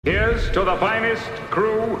Here's to the finest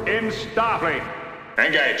crew in Starfleet.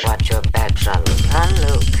 Engage. Watch your backs on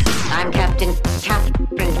Luke. I'm Captain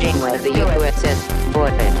Janeway of the USS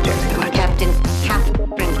Voyager. Captain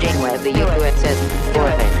Janeway of the USS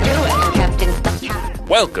Voyager.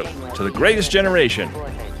 Welcome to The Greatest Generation,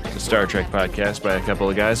 the Star Trek podcast by a couple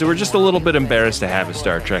of guys who were just a little bit embarrassed to have a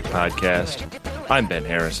Star Trek podcast. I'm Ben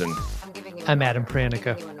Harrison. I'm Adam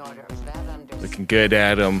Pranica. Looking good,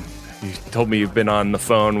 Adam. You told me you've been on the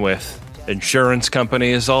phone with insurance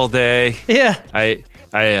companies all day. Yeah. I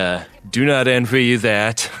do not envy you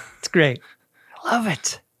that. It's great. I love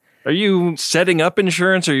it. Are you setting up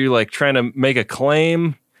insurance? Or are you like trying to make a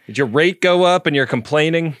claim? Did your rate go up and you're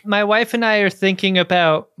complaining? My wife and I are thinking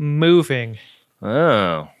about moving.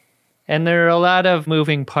 Oh. And there are a lot of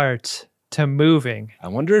moving parts to moving. I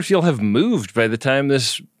wonder if you'll have moved by the time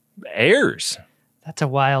this airs. That's a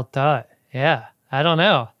wild thought. Yeah. I don't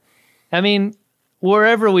know. I mean,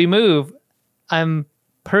 wherever we move, I'm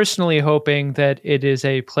personally hoping that it is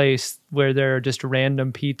a place where there are just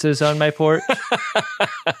random pizzas on my porch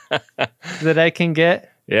that I can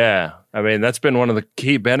get. Yeah. I mean, that's been one of the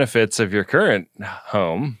key benefits of your current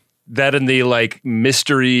home. That and the like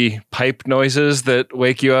mystery pipe noises that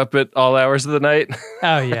wake you up at all hours of the night.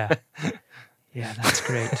 Oh, yeah. Yeah, that's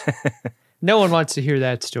great. No one wants to hear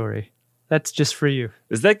that story. That's just for you.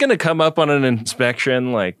 Is that going to come up on an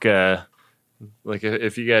inspection? Like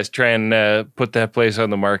if you guys try and put that place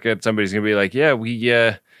on the market, somebody's going to be like, yeah, we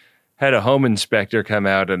had a home inspector come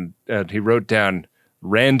out and he wrote down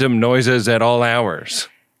random noises at all hours.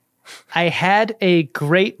 I had a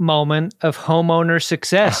great moment of homeowner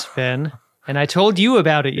success, Ben, and I told you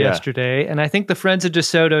about it yesterday. And I think the Friends of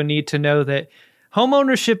DeSoto need to know that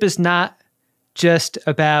homeownership is not just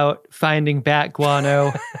about finding bat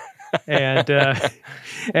guano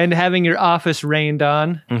and having your office rained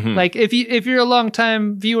on. Mm-hmm. Like if you're a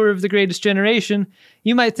longtime viewer of The Greatest Generation,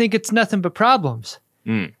 you might think it's nothing but problems.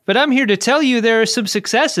 Mm. But I'm here to tell you there are some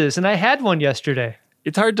successes, and I had one yesterday.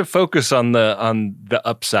 It's hard to focus on the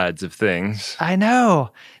upsides of things. I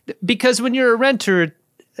know, because when you're a renter,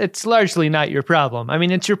 it's largely not your problem. I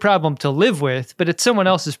mean, it's your problem to live with, but it's someone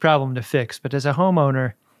else's problem to fix. But as a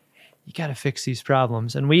homeowner, you got to fix these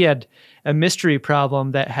problems. And we had a mystery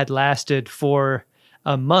problem that had lasted for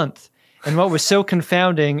a month. And what was so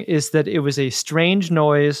confounding is that it was a strange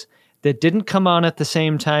noise that didn't come on at the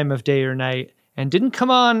same time of day or night and didn't come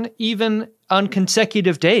on even on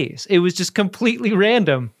consecutive days. It was just completely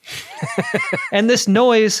random. And this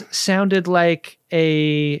noise sounded like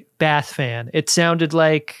a bath fan. It sounded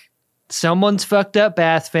like someone's fucked up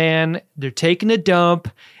bath fan. They're taking a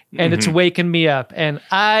dump and it's waking me up. And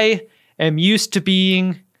I am used to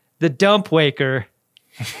being the dump waker.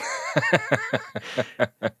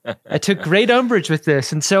 I took great umbrage with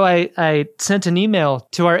this. And so I sent an email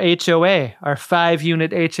to our HOA, our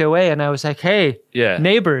 5-unit HOA. And I was like, hey,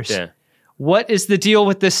 neighbors, what is the deal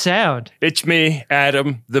with this sound? It's me,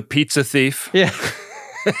 Adam, the pizza thief. Yeah.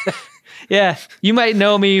 Yeah. You might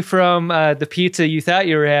know me from the pizza you thought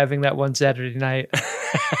you were having that one Saturday night.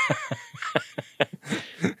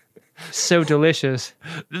 So delicious.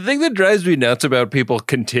 The thing that drives me nuts about people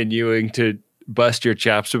continuing to bust your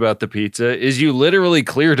chops about the pizza is you literally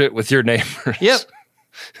cleared it with your neighbors. Yep.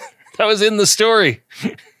 That was in the story.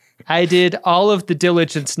 I did all of the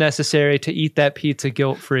diligence necessary to eat that pizza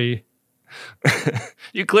guilt-free.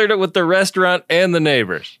 You cleared it with the restaurant and the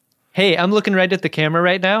neighbors. Hey, I'm looking right at the camera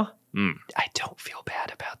right now. I don't feel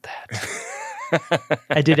bad about that.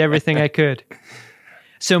 I did everything I could.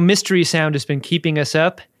 So mystery sound has been keeping us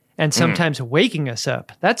up and sometimes waking us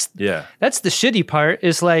up. That's the shitty part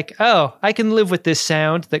is like, oh, I can live with this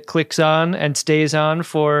sound that clicks on and stays on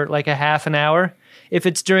for like a half an hour if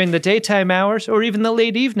it's during the daytime hours or even the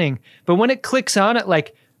late evening. But when it clicks on at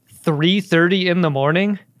like 3:30 in the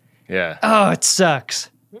morning, oh, it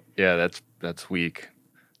sucks. Yeah, that's weak.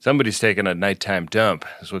 Somebody's taking a nighttime dump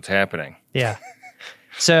is what's happening. Yeah.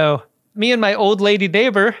 So me and my old lady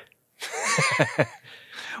neighbor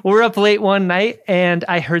we're up late one night and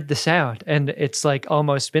I heard the sound and it's like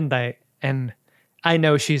almost midnight and I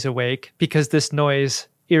know she's awake because this noise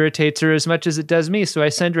irritates her as much as it does me. So I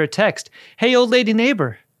send her a text. Hey, old lady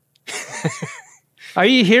neighbor, are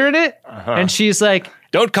you hearing it? Uh-huh. And she's like,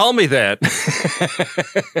 don't call me that.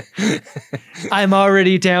 I'm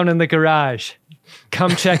already down in the garage.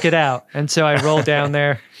 Come check it out. And so I roll down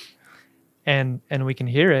there and we can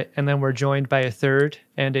hear it. And then we're joined by a third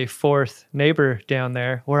and a fourth neighbor down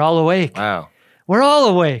there. We're all awake. Wow. We're all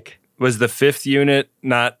awake. Was the 5th unit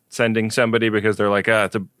not sending somebody because they're like,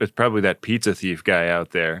 it's probably that pizza thief guy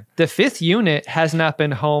out there. The 5th unit has not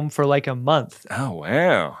been home for like a month. Oh,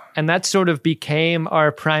 wow. And that sort of became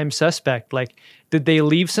our prime suspect. Like, did they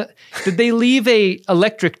leave a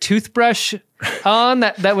electric toothbrush on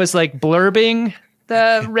that was like blurbing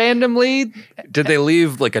randomly? Did they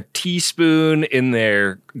leave like a teaspoon in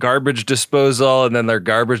their garbage disposal, and then their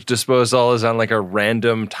garbage disposal is on like a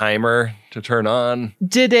random timer to turn on?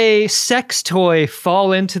 Did a sex toy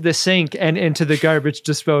fall into the sink and into the garbage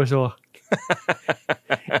disposal?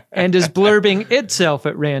 And is blurbing itself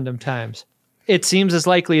at random times? It seems as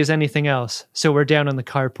likely as anything else. So we're down on the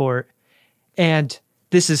carport, and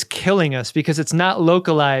this is killing us because it's not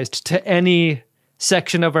localized to any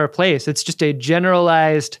section of our place. It's just a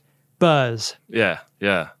generalized buzz. Yeah.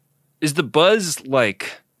 Is the buzz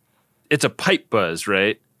like, it's a pipe buzz,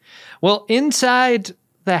 right? Well, inside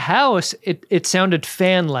the house, it sounded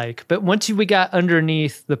fan-like, but once we got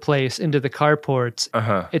underneath the place into the carports,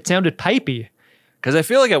 it sounded pipey. Because I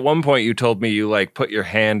feel like at one point you told me you like put your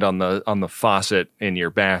hand on the faucet in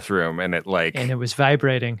your bathroom and it was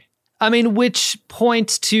vibrating. I mean, which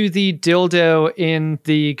points to the dildo in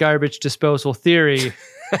the garbage disposal theory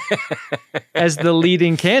as the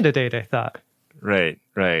leading candidate, I thought. Right.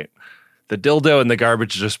 The dildo in the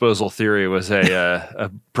garbage disposal theory was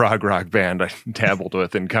a prog rock band I dabbled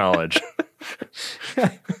with in college.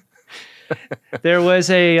 There was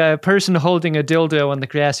a person holding a dildo on the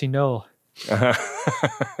grassy knoll.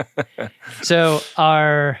 So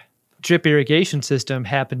our drip irrigation system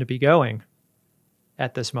happened to be going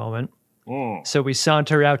at this moment. So we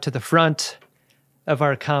saunter out to the front of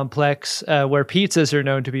our complex where pizzas are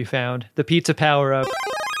known to be found. The pizza power-up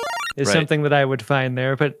is something that I would find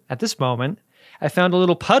there. But at this moment, I found a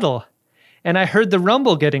little puddle, and I heard the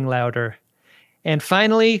rumble getting louder. And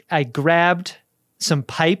finally, I grabbed some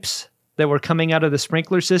pipes that were coming out of the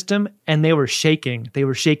sprinkler system, and they were shaking. They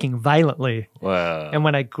were shaking violently. Wow. And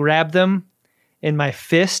when I grabbed them in my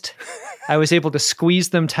fist, I was able to squeeze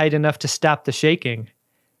them tight enough to stop the shaking.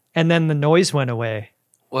 And then the noise went away.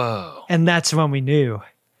 Whoa. And that's when we knew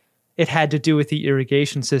it had to do with the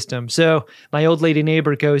irrigation system. So my old lady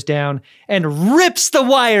neighbor goes down and rips the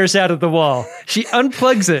wires out of the wall. She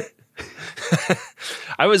unplugs it.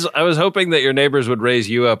 I was hoping that your neighbors would raise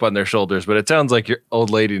you up on their shoulders, but it sounds like your old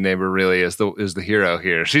lady neighbor really is the hero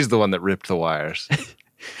here. She's the one that ripped the wires.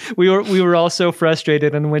 We were all so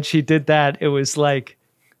frustrated, and when she did that, it was like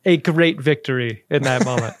a great victory in that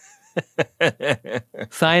moment.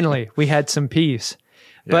 Finally, we had some peace.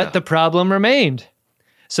 But the problem remained.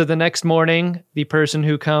 So the next morning, the person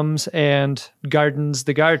who comes and gardens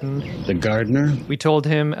the garden, the gardener, we told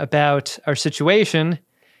him about our situation,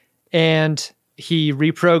 and he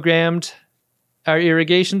reprogrammed our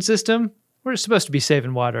irrigation system. We're supposed to be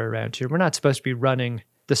saving water around here. We're not supposed to be running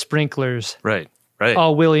the sprinklers right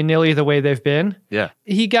all willy-nilly the way they've been. Yeah.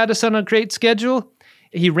 He got us on a great schedule.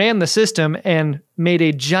 He ran the system and made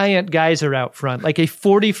a giant geyser out front, like a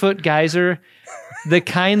 40-foot geyser, the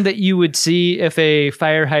kind that you would see if a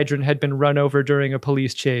fire hydrant had been run over during a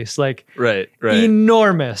police chase. Like, right.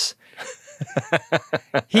 Enormous.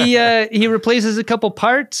 He replaces a couple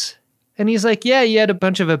parts, and he's like, yeah, you had a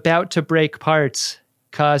bunch of about-to-break parts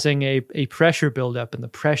causing a pressure buildup, and the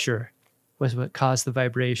pressure was what caused the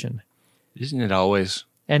vibration. Isn't it always?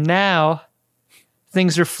 And now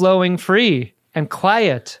things are flowing free and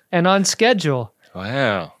quiet and on schedule.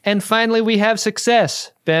 Wow. And finally we have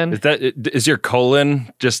success, Ben. Is your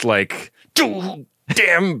colon just like,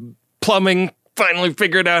 damn plumbing finally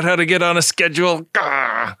figured out how to get on a schedule?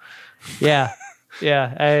 Gah! Yeah.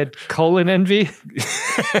 I had colon envy.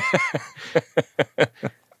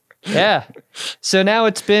 Yeah. So now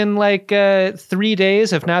it's been like 3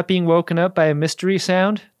 days of not being woken up by a mystery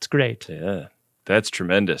sound. It's great. Yeah. That's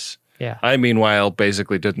tremendous. Yeah. I, meanwhile,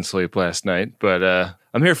 basically didn't sleep last night, but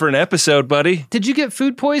I'm here for an episode, buddy. Did you get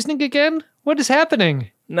food poisoning again? What is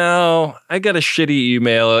happening? No, I got a shitty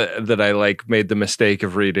email that I made the mistake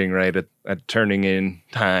of reading right at turning in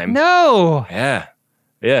time. No.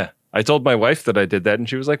 Yeah. I told my wife that I did that, and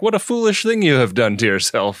she was like, what a foolish thing you have done to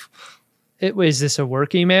yourself. Is this a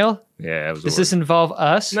work email? Yeah. It was Does this involve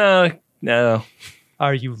us? No.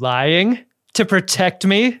 Are you lying to protect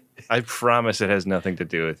me? I promise it has nothing to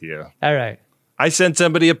do with you. All right. I sent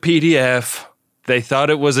somebody a PDF. They thought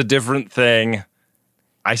it was a different thing.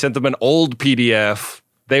 I sent them an old PDF.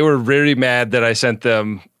 They were really mad that I sent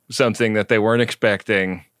them something that they weren't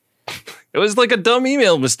expecting. It was like a dumb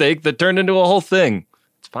email mistake that turned into a whole thing.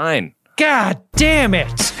 It's fine. God damn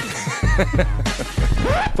it.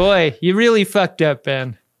 Boy, you really fucked up,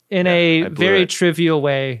 Ben, in a very trivial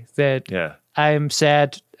way that I'm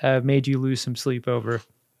sad made you lose some sleep over.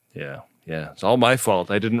 Yeah. It's all my fault.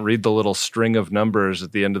 I didn't read the little string of numbers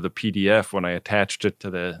at the end of the PDF when I attached it to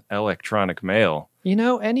the electronic mail.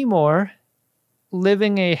 Anymore,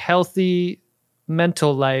 living a healthy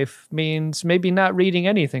mental life means maybe not reading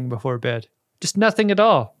anything before bed. Just nothing at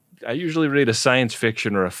all. I usually read a science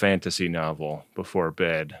fiction or a fantasy novel before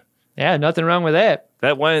bed. Yeah, nothing wrong with that.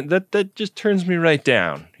 That just turns me right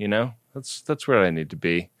down, That's where I need to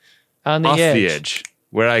be. On the Off edge. the edge,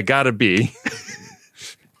 where I gotta be.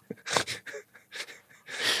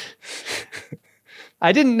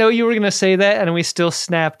 I didn't know you were going to say that, and we still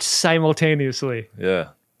snapped simultaneously. Yeah,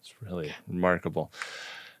 it's really remarkable.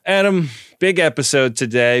 Adam, big episode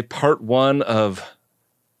today, part 1 of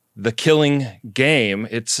The Killing Game.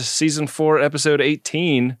 It's season 4, episode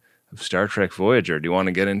 18 of Star Trek Voyager. Do you want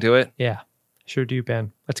to get into it? Yeah, sure do,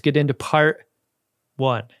 Ben. Let's get into part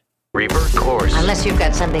 1. Revert course. Unless you've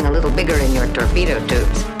got something a little bigger in your torpedo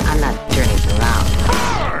tubes, I'm not turning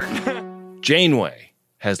around. Janeway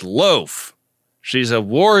has loaf. She's a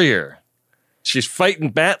warrior. She's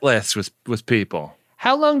fighting batleths with people.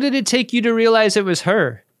 How long did it take you to realize it was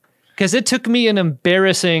her? Because it took me an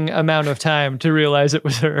embarrassing amount of time to realize it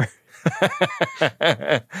was her.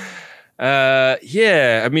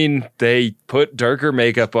 Yeah, I mean, they put darker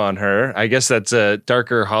makeup on her. I guess that's a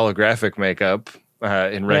darker holographic makeup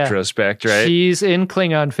in retrospect, right? She's in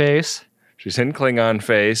Klingon face. She's in Klingon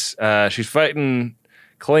face. She's fighting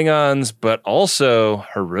Klingons, but also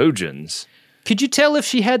Herodians. Could you tell if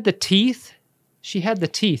she had the teeth? She had the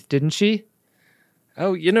teeth, didn't she?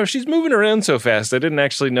 Oh, she's moving around so fast. I didn't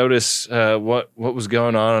actually notice what was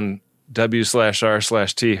going on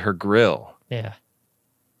W/R/T, her grill. Yeah.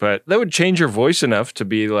 But that would change her voice enough to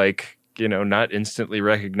be like, not instantly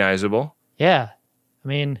recognizable. Yeah. I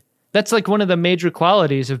mean, that's like one of the major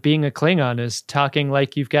qualities of being a Klingon is talking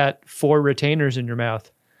like you've got 4 retainers in your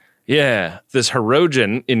mouth. Yeah. This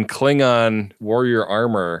Herodian in Klingon warrior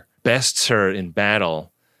armor bests her in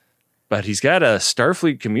battle, but he's got a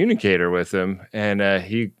Starfleet communicator with him, and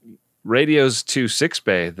he radios to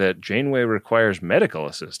Sickbay that Janeway requires medical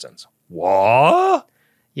assistance. What?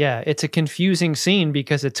 Yeah, it's a confusing scene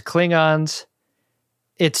because it's Klingons,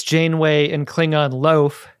 it's Janeway and Klingon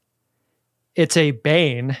Loaf, it's a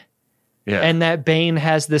Bane, and that Bane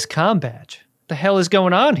has this comm badge. What the hell is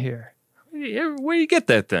going on here? Where do you get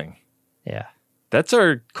that thing? Yeah. That's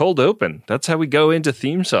our cold open. That's how we go into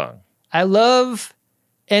theme song. I love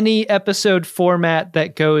any episode format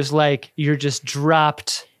that goes like you're just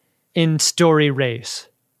dropped in story race.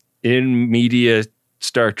 In media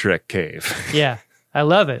Star Trek cave. Yeah, I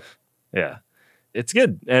love it. Yeah, it's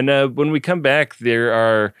good. And when we come back, there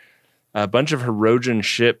are a bunch of Herodian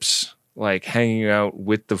ships like hanging out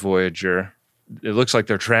with the Voyager. It looks like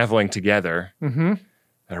they're traveling together. Mm-hmm.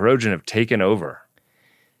 The Herodian have taken over.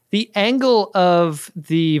 The angle of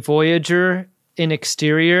the Voyager in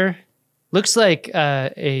exterior looks like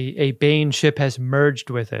a Bane ship has merged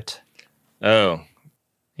with it. Oh.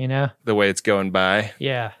 The way it's going by.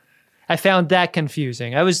 Yeah. I found that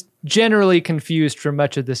confusing. I was generally confused for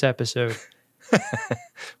much of this episode.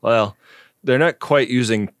 Well, they're not quite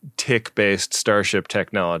using tick-based starship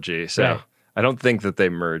technology, so right. I don't think that they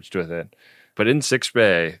merged with it. But in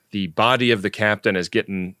Sickbay, the body of the captain is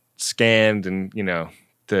getting scanned, and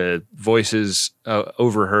the voices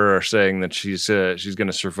over her are saying that she's going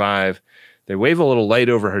to survive. They wave a little light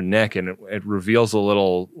over her neck, and it reveals a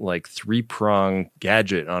little like 3-prong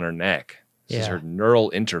gadget on her neck. This is her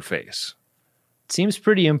neural interface. It seems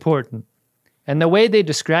pretty important. And the way they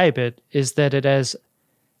describe it is that it has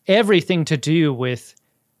everything to do with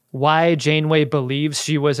why Janeway believes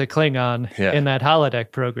she was a Klingon in that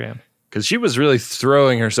holodeck program. Because she was really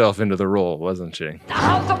throwing herself into the role, wasn't she? The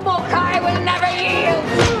House of Mokai will never yield!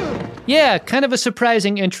 Yeah, kind of a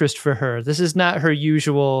surprising interest for her. This is not her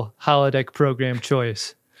usual holodeck program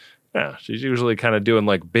choice. Yeah, she's usually kind of doing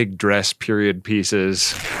like big dress period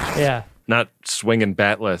pieces. Yeah. Not swinging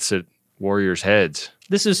batleths at warriors' heads.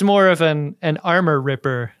 This is more of an armor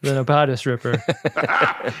ripper than a bodice ripper.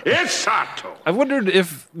 It's Sato. I wondered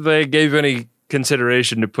if they gave any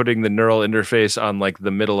consideration to putting the neural interface on like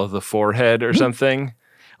the middle of the forehead or something.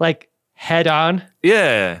 Like head on?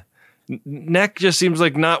 Yeah. Neck just seems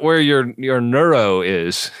like not where your neuro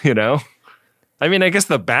is, I mean, I guess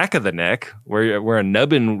the back of the neck where a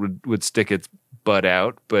nubbin would stick its butt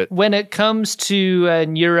out, but when it comes to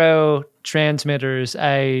neurotransmitters,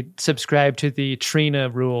 I subscribe to the Trina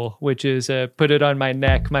rule, which is put it on my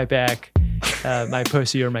neck, my back, my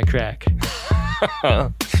pussy, or my crack.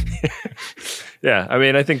 Yeah, I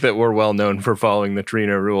mean, I think that we're well known for following the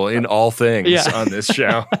Trina rule in all things on this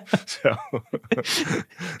show. So,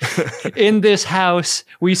 in this house,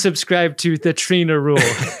 we subscribe to the Trina rule.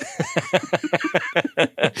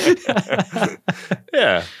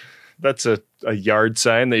 Yeah, that's a yard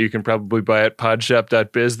sign that you can probably buy at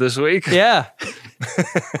podshop.biz this week. Yeah.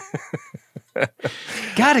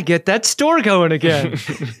 Gotta get that store going again.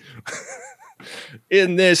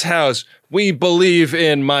 In this house, we believe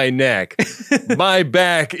in my neck. My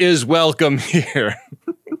back is welcome here.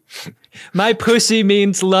 My pussy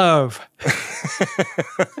means love.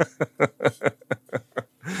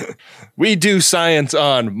 We do science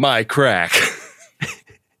on my crack.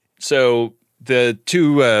 So the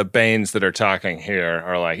two Banes that are talking here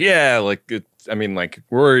are like, yeah, like,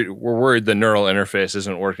 we're worried the neural interface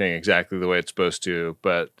isn't working exactly the way it's supposed to.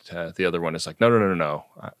 But the other one is like, no.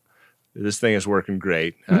 This thing is working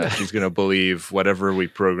great. She's going to believe whatever we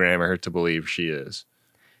program her to believe she is.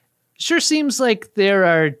 Sure seems like there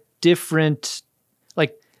are different,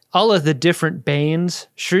 like all of the different Banes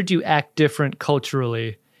sure do act different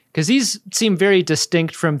culturally. Because these seem very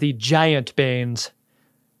distinct from the giant Banes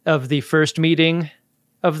of the first meeting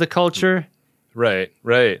of the culture. Right.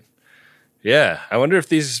 Yeah, I wonder if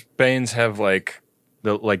these Banes have like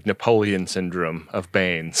the Napoleon syndrome of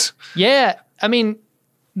Banes. Yeah, I mean,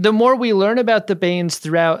 the more we learn about the Banes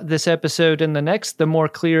throughout this episode and the next, the more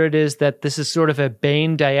clear it is that this is sort of a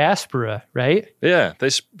Bane diaspora, right? Yeah,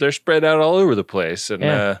 they're spread out all over the place,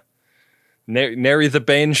 and nary the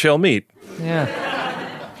Bane shall meet.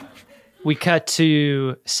 Yeah. We cut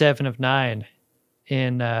to 7 of 9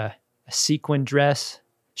 in a sequin dress.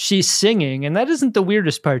 She's singing, and that isn't the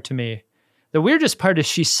weirdest part to me. The weirdest part is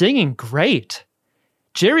she's singing great.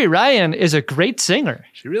 Jerry Ryan is a great singer.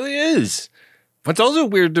 She really is. What's also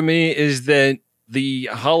weird to me is that the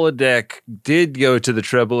holodeck did go to the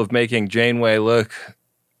trouble of making Janeway look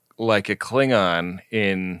like a Klingon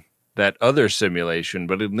in that other simulation,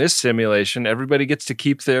 but in this simulation, everybody gets to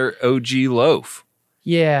keep their OG loaf.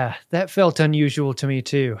 Yeah, that felt unusual to me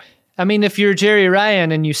too. I mean, if you're Jerry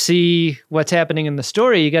Ryan and you see what's happening in the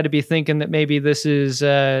story, you got to be thinking that maybe this is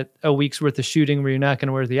a week's worth of shooting where you're not going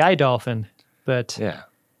to wear the eye dolphin. But yeah,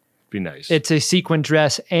 be nice. It's a sequin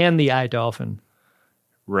dress and the eye dolphin.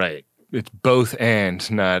 Right. It's both and,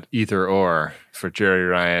 not either or for Jerry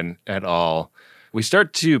Ryan at all. We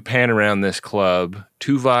start to pan around this club.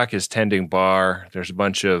 Tuvok is tending bar. There's a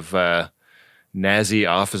bunch of Nazi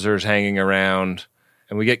officers hanging around.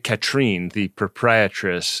 And we get Katrine, the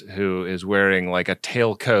proprietress, who is wearing like a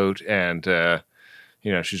tailcoat and,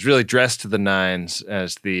 she's really dressed to the nines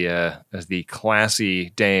as the classy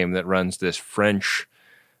dame that runs this French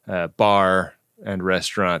bar and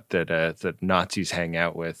restaurant that Nazis hang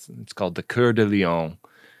out with. It's called the Coeur de Lion.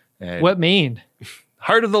 And what mean?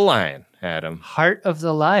 Heart of the Lion, Adam. Heart of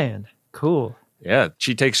the Lion. Cool. Yeah,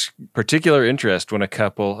 she takes particular interest when a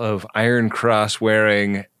couple of Iron Cross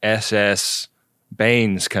wearing SS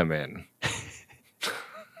Banes come in.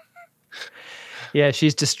 Yeah,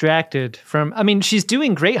 she's distracted from, she's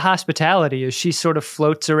doing great hospitality as she sort of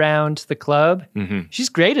floats around the club. Mm-hmm. She's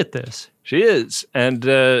great at this. She is. And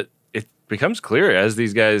it becomes clear as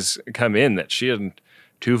these guys come in that she and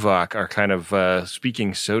Tuvok are kind of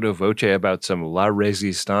speaking sotto voce about some La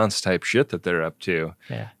Resistance type shit that they're up to.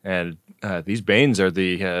 Yeah. And these Banes are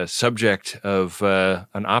the subject of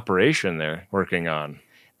an operation they're working on.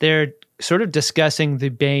 They're sort of discussing the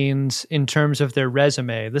Banes in terms of their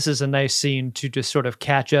resume. This is a nice scene to just sort of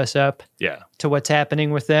catch us up to what's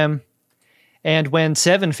happening with them. And when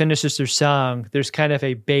Seven finishes their song, there's kind of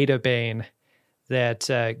a beta Bane that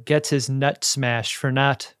gets his nut smashed for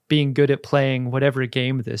not being good at playing whatever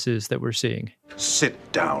game this is that we're seeing.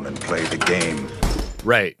 Sit down and play the game.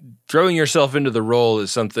 Right. Throwing yourself into the role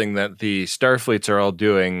is something that the Starfleets are all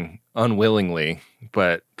doing unwillingly,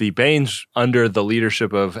 but the Banes under the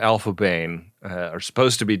leadership of Alpha Bane are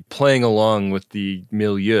supposed to be playing along with the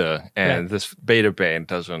milieu, and this Beta Bane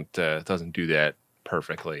doesn't do that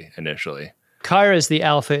perfectly initially. Kara is the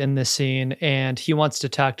alpha in this scene, and he wants to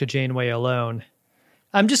talk to Janeway alone.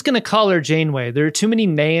 I'm just going to call her Janeway. There are too many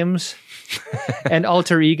names and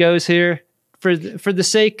alter egos here. For the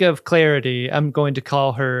sake of clarity, I'm going to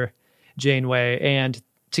call her Janeway, and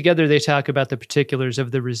together they talk about the particulars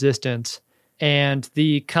of the Resistance and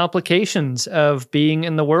the complications of being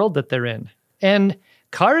in the world that they're in. And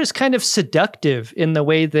Kara is kind of seductive in the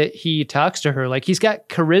way that he talks to her. Like, he's got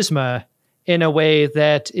charisma in a way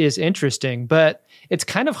that is interesting, but it's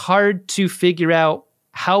kind of hard to figure out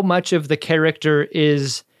how much of the character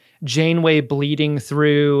is Janeway bleeding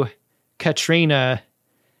through Katrina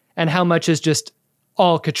and how much is just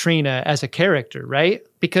all Katrina as a character, right?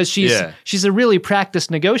 Because she's a really practiced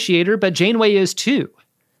negotiator, but Janeway is too.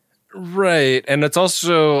 Right. And it's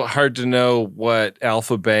also hard to know what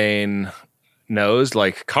Alpha Bane knows.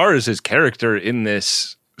 Like, Carr is his character in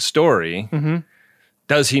this story. Mm-hmm.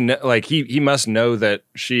 Does he know? Like, he must know that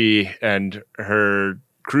she and her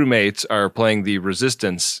crewmates are playing the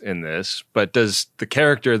Resistance in this, but does the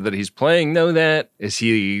character that he's playing know that? Is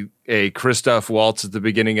he a Christoph Waltz at the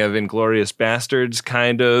beginning of Inglourious Bastards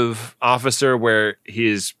kind of officer where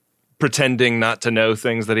he's pretending not to know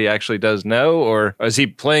things that he actually does know? Or is he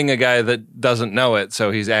playing a guy that doesn't know it,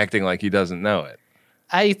 so he's acting like he doesn't know it?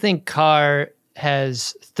 I think Carr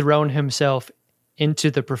has thrown himself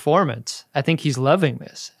into the performance. I think he's loving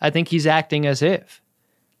this. I think he's acting as if.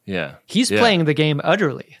 Yeah. He's playing the game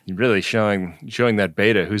utterly. You're really showing that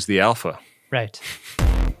beta who's the alpha. Right.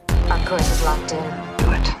 Our course is locked in.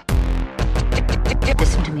 Do it.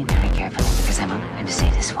 Listen to me very carefully, because I'm only going to say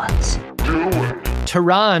this once.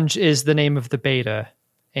 Taranj is the name of the beta.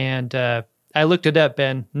 And I looked it up,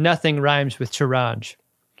 Ben. Nothing rhymes with Taranj.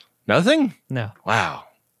 Nothing? No. Wow.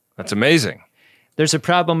 That's amazing. There's a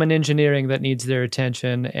problem in engineering that needs their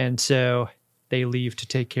attention, and so they leave to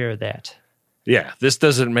take care of that. Yeah, this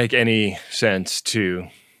doesn't make any sense to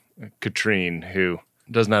Katrine, who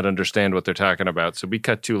does not understand what they're talking about. So we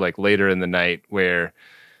cut to like later in the night where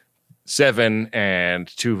Seven and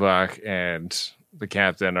Tuvok and the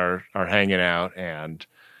captain are hanging out, and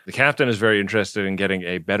the captain is very interested in getting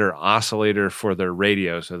a better oscillator for their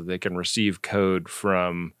radio so that they can receive code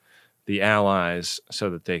from the Allies so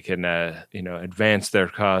that they can, advance their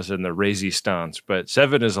cause in the Resistance. But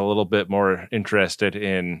Seven is a little bit more interested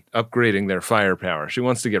in upgrading their firepower. She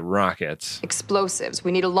wants to get rockets. Explosives.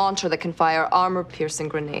 We need a launcher that can fire armor-piercing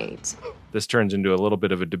grenades. This turns into a little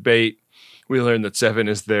bit of a debate. We learn that Seven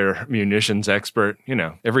is their munitions expert. You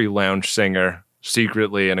know, every lounge singer,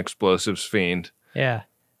 secretly an explosives fiend. Yeah.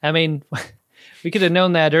 I mean, we could have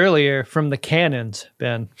known that earlier from the cannons,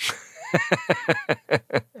 Ben.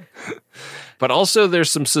 But also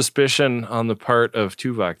there's some suspicion on the part of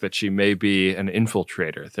Tuvok that she may be an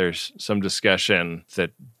infiltrator. There's some discussion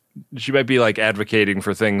that she might be like advocating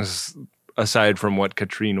for things aside from what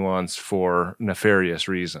Katrine wants for nefarious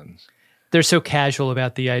reasons. They're so casual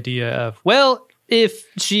about the idea of, well, if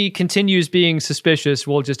she continues being suspicious,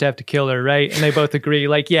 we'll just have to kill her, right? And they both agree,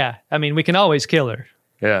 like, yeah, I mean, we can always kill her.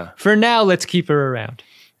 Yeah. For now, let's keep her around.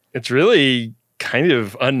 It's really kind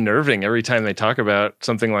of unnerving every time they talk about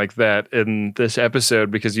something like that in this episode,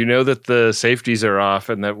 because you know that the safeties are off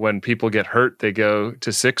and that when people get hurt, they go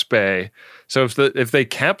to sickbay. So if they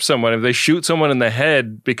cap someone, if they shoot someone in the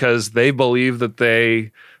head because they believe that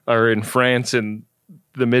they are in France in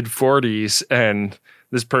the mid-40s and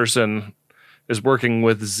this person is working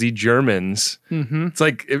with the Germans, it's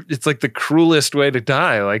like the cruelest way to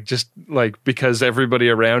die. Like, just like because everybody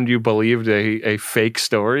around you believed a fake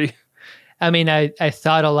story. I mean, I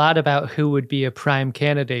thought a lot about who would be a prime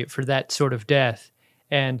candidate for that sort of death.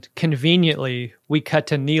 And conveniently, we cut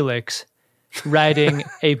to Neelix riding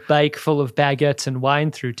a bike full of baguettes and wine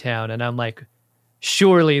through town. And I'm like,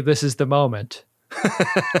 surely this is the moment.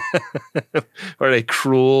 Or a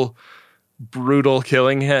cruel, brutal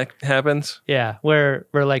killing happens. Yeah, where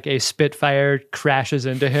like a Spitfire crashes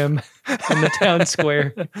into him in the town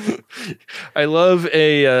square. I love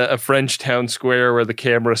a French town square where the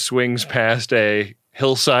camera swings past a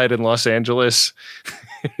hillside in Los Angeles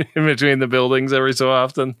in between the buildings every so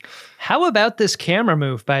often. How about this camera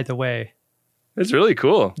move, by the way? It's really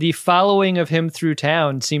cool. The following of him through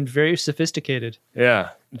town seemed very sophisticated.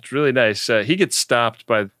 Yeah, it's really nice. He gets stopped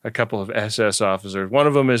by a couple of SS officers. One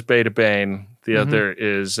of them is Beta Bane. The other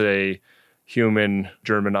is a human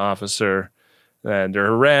German officer. And they're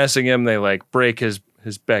harassing him. They like break his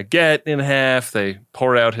baguette in half. They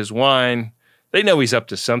pour out his wine. They know he's up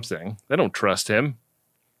to something. They don't trust him.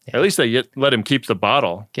 Yeah. At least they let him keep the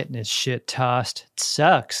bottle. Getting his shit tossed. It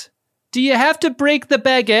sucks. Do you have to break the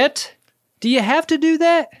baguette? Do you have to do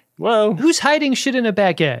that? Well, who's hiding shit in a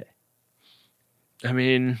baguette? I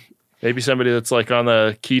mean, maybe somebody that's like on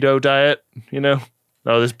the keto diet, you know?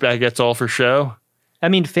 Oh, this baguette's all for show. I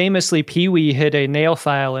mean, famously, Pee-wee hid a nail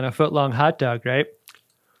file in a foot-long hot dog, right?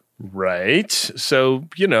 Right. So,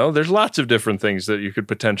 you know, there's lots of different things that you could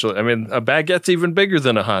potentially... I mean, a baguette's even bigger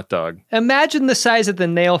than a hot dog. Imagine the size of the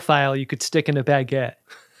nail file you could stick in a baguette.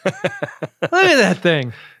 Look at that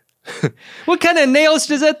thing. What kind of nails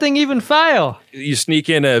does that thing even file? You sneak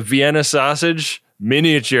in a Vienna sausage,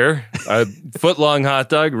 miniature, a foot-long hot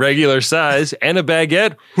dog, regular size, and a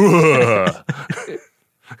baguette.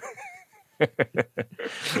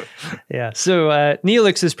 Yeah. So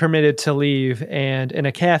Neelix is permitted to leave, and in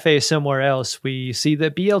a cafe somewhere else, we see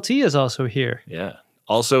that BLT is also here. Yeah.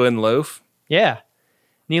 Also in Loaf. Yeah.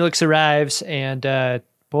 Neelix arrives, and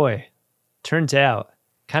boy, turns out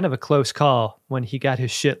kind of a close call when he got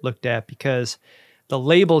his shit looked at, because the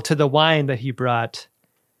label to the wine that he brought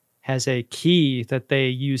has a key that they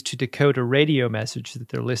use to decode a radio message that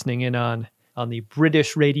they're listening in on the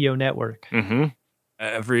British radio network. Mm-hmm.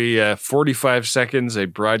 Every 45 seconds, a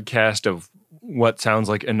broadcast of what sounds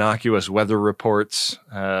like innocuous weather reports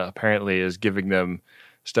apparently is giving them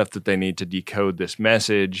stuff that they need to decode this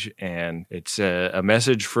message. And it's a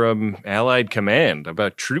message from Allied Command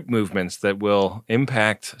about troop movements that will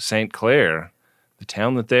impact St. Clair, the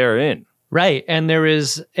town that they are in. Right. And there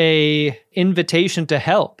is a invitation to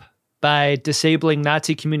help by disabling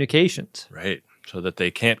Nazi communications. Right. So that they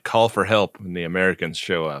can't call for help when the Americans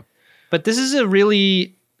show up. But this is a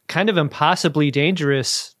really kind of impossibly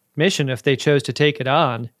dangerous mission if they chose to take it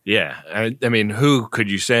on. Yeah. I mean, who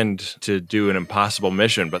could you send to do an impossible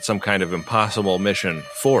mission but some kind of impossible mission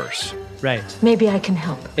force? Right. Maybe I can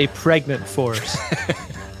help. A pregnant force.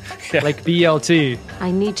 Yeah. Like BLT.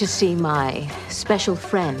 I need to see my special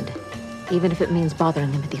friend, even if it means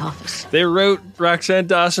bothering him at the office. They wrote Roxanne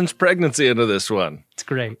Dawson's pregnancy into this one. It's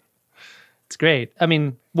great. It's great. I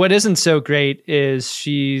mean, what isn't so great is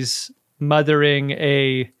she's mothering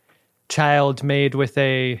a child made with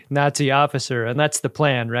a Nazi officer, and that's the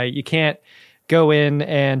plan, right? You can't go in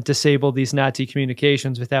and disable these Nazi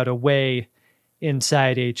communications without a way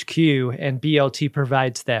inside HQ, and BLT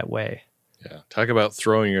provides that way. Yeah, talk about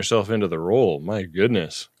throwing yourself into the role. My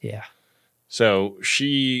goodness. Yeah. So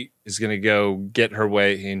she is going to go get her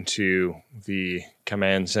way into the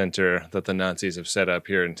command center that the Nazis have set up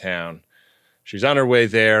here in town. She's on her way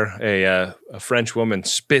there. A French woman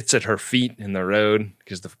spits at her feet in the road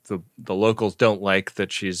because the locals don't like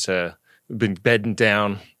that she's been bedding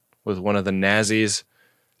down with one of the Nazis.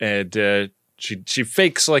 And she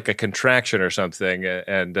fakes like a contraction or something.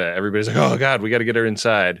 And everybody's like, oh, God, we got to get her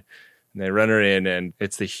inside. And they run her in, and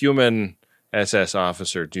it's the human SS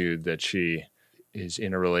officer dude that she is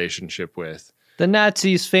in a relationship with. The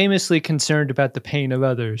Nazis famously concerned about the pain of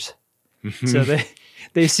others. So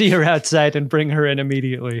they see her outside and bring her in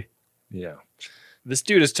immediately. Yeah. This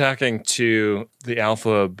dude is talking to the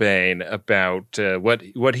Alpha Bane about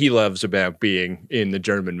what he loves about being in the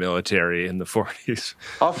German military in the 40s.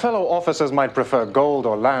 Our fellow officers might prefer gold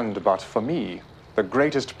or land, but for me, the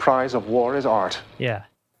greatest prize of war is art. Yeah.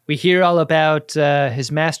 We hear all about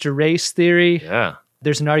his master race theory. Yeah.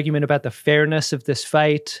 There's an argument about the fairness of this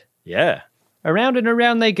fight. Yeah. Around and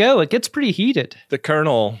around they go. It gets pretty heated. The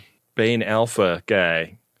Colonel Bane Alpha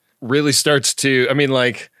guy really starts to, I mean,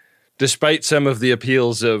 like, despite some of the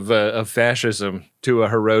appeals of fascism to a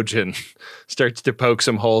Hirogen, starts to poke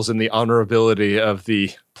some holes in the honorability of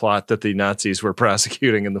the plot that the Nazis were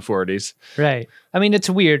prosecuting in the 40s. Right. I mean, it's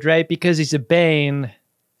weird, right? Because he's a Bane,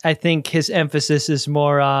 I think his emphasis is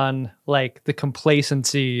more on, like, the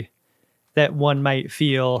complacency that one might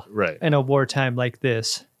feel in a wartime like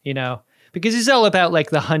this, you know? Because he's all about, like,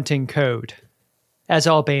 the hunting code, as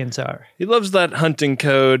all Banes are. He loves that hunting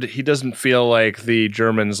code. He doesn't feel like the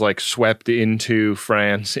Germans, like, swept into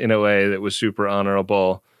France in a way that was super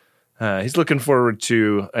honorable. He's looking forward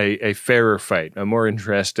to a fairer fight, a more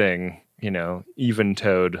interesting, you know,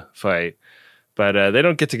 even-toed fight. But they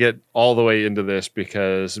don't get all the way into this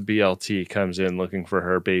because BLT comes in looking for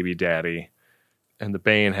her baby daddy, and the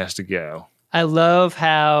Bane has to go. I love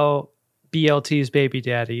how BLT's baby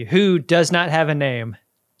daddy, who does not have a name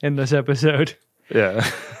in this episode. Yeah.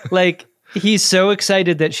 Like, he's so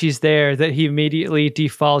excited that she's there that he immediately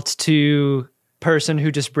defaults to person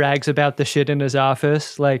who just brags about the shit in his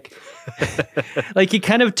office. Like he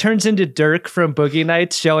kind of turns into Dirk from Boogie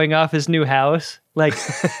Nights showing off his new house. Like,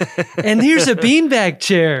 and here's a beanbag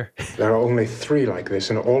chair. There are only 3 like this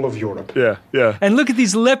in all of Europe. Yeah, yeah. And look at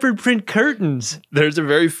these leopard print curtains. There's a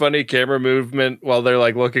very funny camera movement while they're,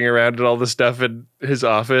 like, looking around at all the stuff in his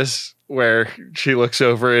office where she looks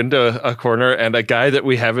over into a corner and a guy that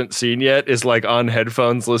we haven't seen yet is, like, on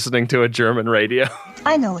headphones listening to a German radio.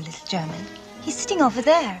 I know a little German. He's sitting over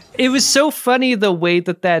there. It was so funny the way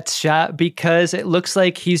that that's shot because it looks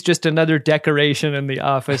like he's just another decoration in the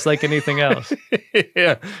office like anything else.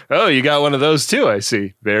 Yeah. Oh, you got one of those too, I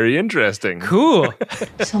see. Very interesting. Cool.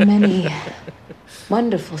 So many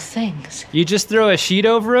wonderful things. You just throw a sheet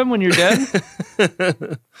over him when you're done?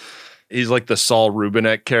 He's like the Saul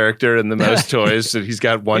Rubinek character in The Most Toys. So he's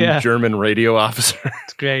got one German radio officer.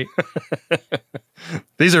 It's great.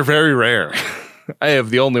 These are very rare. I have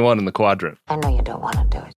the only one in the quadrant. I know you don't want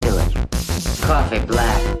to do it. Do it. Coffee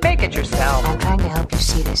black. Make it yourself. I'm trying to help you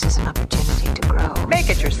see this as an opportunity.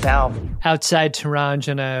 valve. Outside, Taranj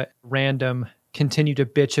and a random continue to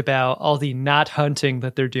bitch about all the not hunting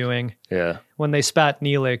that they're doing. Yeah. When they spot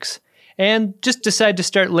Neelix. And just decide to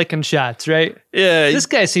start licking shots, right? Yeah. This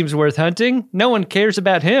guy seems worth hunting. No one cares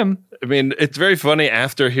about him. I mean, it's very funny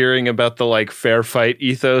after hearing about the like fair fight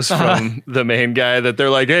ethos from the main guy that they're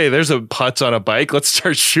like, hey, there's a putz on a bike. Let's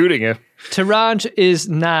start shooting him. Taranj is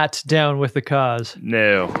not down with the cause.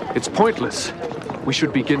 No. It's pointless. We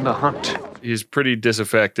should begin the hunt. He's pretty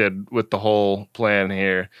disaffected with the whole plan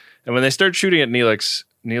here. And when they start shooting at Neelix,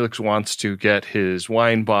 Neelix wants to get his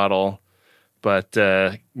wine bottle, but,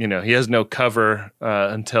 he has no cover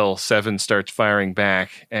until Seven starts firing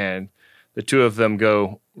back, and the two of them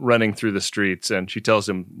go running through the streets, and she tells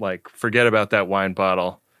him, like, forget about that wine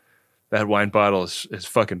bottle. That wine bottle is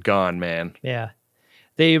fucking gone, man. Yeah.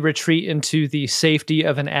 They retreat into the safety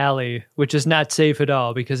of an alley, which is not safe at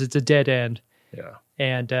all because it's a dead end. Yeah.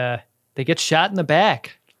 And they get shot in the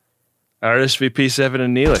back. RSVP-7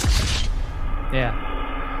 and Neelix. Yeah.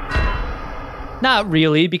 Not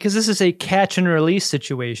really, because this is a catch and release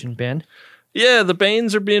situation, Ben. Yeah, the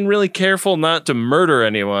Banes are being really careful not to murder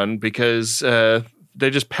anyone because they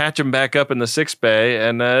just patch them back up in the 6 bay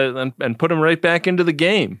and put them right back into the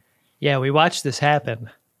game. Yeah, we watched this happen.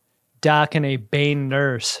 Doc and a Bane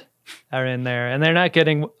nurse are in there, and they're not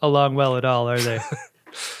getting along well at all, are they?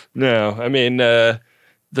 No, I mean, the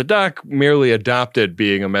Doc merely adopted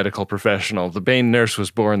being a medical professional. The Bane nurse was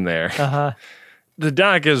born there. Uh-huh. The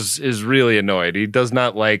Doc is really annoyed. He does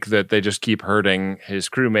not like that they just keep hurting his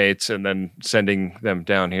crewmates and then sending them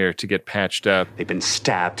down here to get patched up. They've been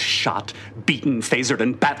stabbed, shot, beaten, phasered,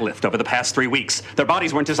 and bat-lifted over the past 3 weeks. Their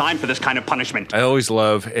bodies weren't designed for this kind of punishment. I always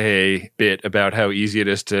love a bit about how easy it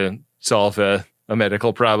is to solve a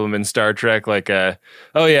medical problem in Star Trek. Like,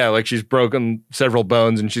 like she's broken several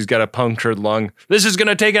bones and she's got a punctured lung. This is going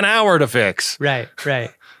to take an hour to fix. Right.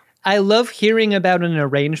 I love hearing about an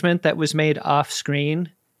arrangement that was made off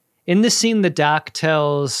screen. In this scene, the Doc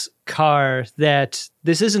tells Carr that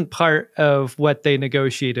this isn't part of what they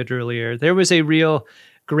negotiated earlier. There was a real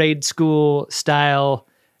grade school style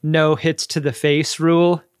no hits to the face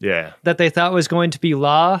rule that they thought was going to be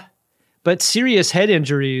law, but serious head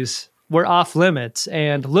injuries were off limits.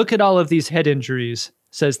 And look at all of these head injuries,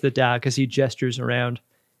 says the Doc as he gestures around.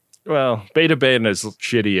 Well, Beta Bane is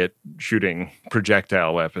shitty at shooting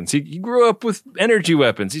projectile weapons. He grew up with energy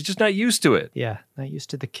weapons. He's just not used to it. Yeah, not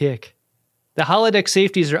used to the kick. The holodeck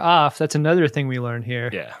safeties are off. That's another thing we learn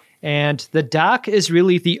here. Yeah. And the Doc is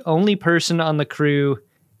really the only person on the crew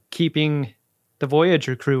keeping the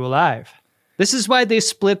Voyager crew alive. This is why they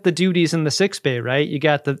split the duties in the 6 bay, right? You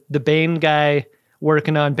got the Bane guy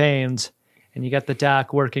working on Banes, and you got the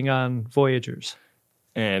Doc working on Voyagers.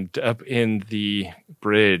 And up in the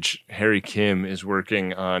bridge, Harry Kim is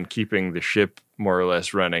working on keeping the ship more or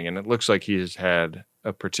less running, and it looks like he's had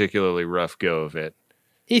a particularly rough go of it.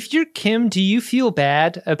 If you're Kim, do you feel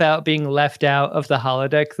bad about being left out of the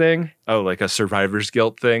holodeck thing? Oh, like a survivor's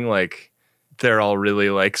guilt thing? Like they're all really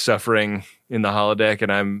like suffering in the holodeck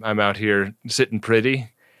and I'm out here sitting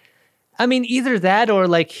pretty? I mean, either that or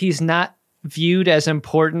like he's not viewed as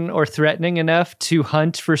important or threatening enough to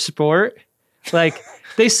hunt for sport. Like,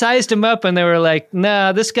 they sized him up and they were like,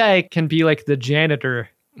 nah, this guy can be like the janitor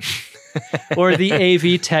or the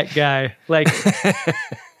AV tech guy. Like,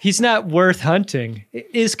 he's not worth hunting. It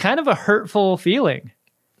is kind of a hurtful feeling.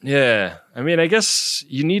 Yeah. I mean, I guess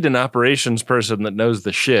you need an operations person that knows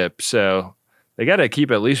the ship, so they got to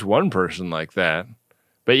keep at least one person like that.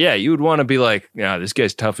 But yeah, you would want to be like, yeah, this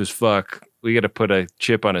guy's tough as fuck. We got to put a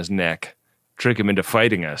chip on his neck, trick him into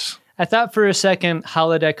fighting us. I thought for a second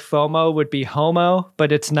holodeck FOMO would be homo,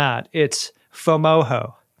 but it's not. It's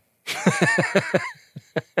FOMOHO.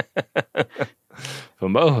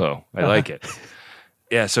 FOMOHO. I like it.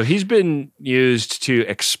 Yeah, so he's been used to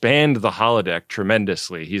expand the holodeck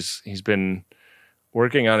tremendously. He's been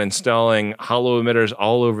working on installing holo emitters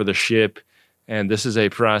all over the ship, and this is a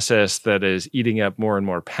process that is eating up more and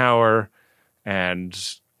more power, and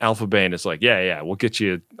Alpha Bane is like, yeah, we'll get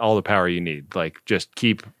you all the power you need. Like, just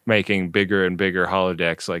keep making bigger and bigger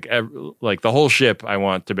holodecks. Like the whole ship, I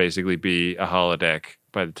want to basically be a holodeck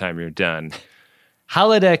by the time you're done.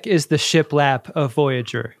 Holodeck is the ship lap of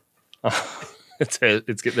Voyager.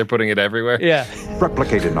 They're putting it everywhere? Yeah.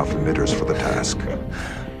 Replicate enough emitters for the task.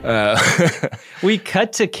 We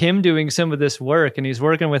cut to Kim doing some of this work, and he's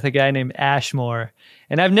working with a guy named Ashmore.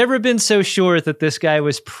 And I've never been so sure that this guy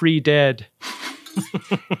was pre-dead.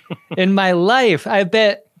 In my life. I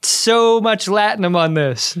bet so much latinum on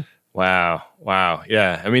this. Wow.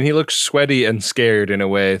 Yeah. I mean, he looks sweaty and scared in a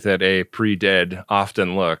way that a pre-dead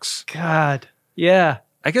often looks. God. Yeah.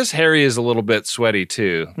 I guess Harry is a little bit sweaty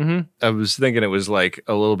too. Mm-hmm. I was thinking it was like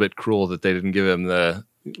a little bit cruel that they didn't give him the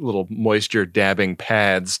little moisture dabbing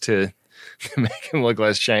pads to make him look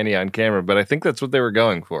less shiny on camera, but I think that's what they were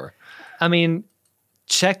going for. I mean,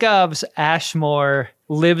 Chekhov's Ashmore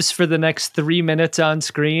lives for the next 3 minutes on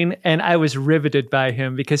screen, and I was riveted by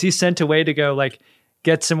him because he's sent away to go like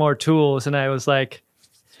get some more tools, and I was like,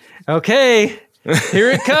 okay,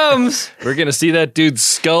 here it comes. We're gonna see that dude's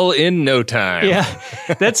skull in no time. Yeah,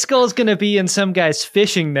 that skull's gonna be in some guy's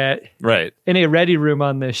fishing net, right, in a ready room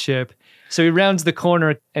on this ship. So he rounds the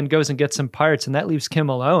corner and goes and gets some parts, and that leaves Kim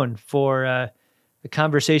alone for the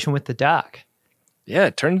conversation with the doc. Yeah,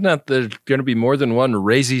 it turns out there's going to be more than one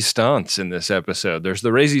resistance in this episode. There's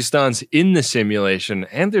the resistance in the simulation,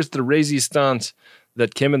 and there's the resistance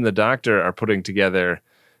that Kim and the doctor are putting together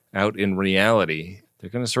out in reality.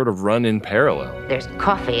 They're going to sort of run in parallel. There's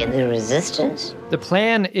coffee in the resistance. The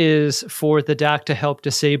plan is for the doc to help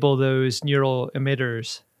disable those neural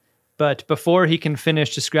emitters. But before he can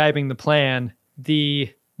finish describing the plan,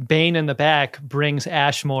 the Bane in the back brings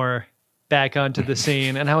Ashmore back onto the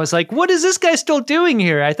scene. And I was like, what is this guy still doing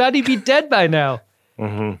here? I thought he'd be dead by now.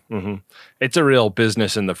 Mm-hmm, mm-hmm. It's a real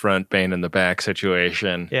business in the front, Bane in the back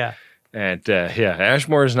situation. Yeah. And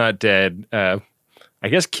Ashmore's not dead. I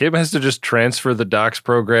guess Kim has to just transfer the doc's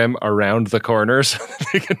program around the corner so that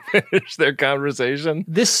they can finish their conversation.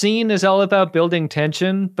 This scene is all about building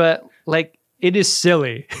tension, but like it is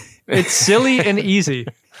silly. It's silly and easy.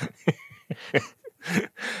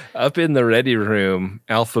 Up in the ready room,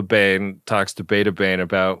 Alpha Bane talks to Beta Bane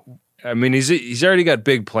about, I mean, he's already got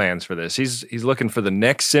big plans for this. He's looking for the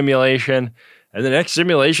next simulation, and the next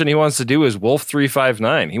simulation he wants to do is Wolf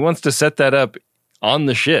 359. He wants to set that up on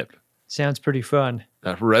the ship. Sounds pretty fun.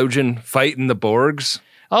 Rojan fighting the Borgs.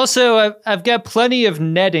 Also, I've got plenty of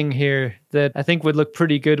netting here that I think would look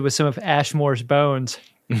pretty good with some of Ashmore's bones.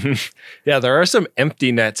 Yeah, there are some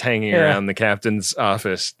empty nets hanging around the captain's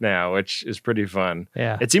office now, which is pretty fun.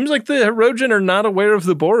 Yeah. It seems like the Rojan are not aware of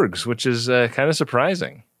the Borgs, which is kind of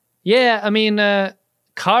surprising. Yeah, I mean,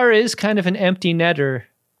 Carr is kind of an empty netter,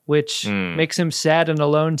 which makes him sad and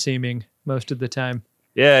alone seeming most of the time.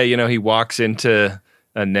 Yeah, he walks into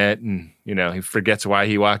a net and, he forgets why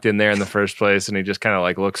he walked in there in the first place, and he just kind of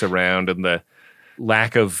like looks around, and the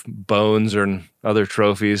lack of bones or other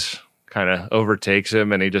trophies kind of overtakes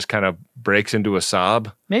him, and he just kind of breaks into a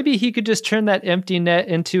sob. Maybe he could just turn that empty net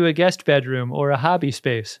into a guest bedroom or a hobby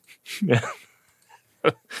space. Yeah.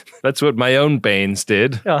 That's what my own Banes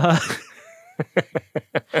did. Uh-huh.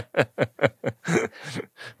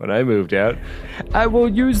 When I moved out. I will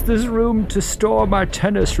use this room to store my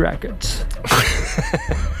tennis rackets.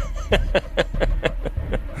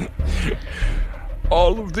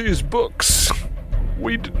 All of these books.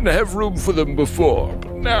 We didn't have room for them before,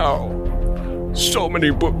 but now, so many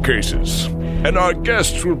bookcases, and our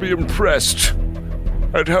guests will be impressed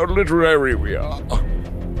at how literary we are.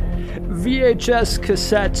 VHS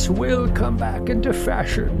cassettes will come back into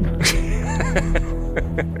fashion.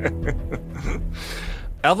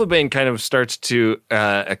 Alpha Bane kind of starts to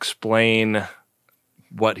explain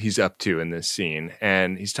what he's up to in this scene,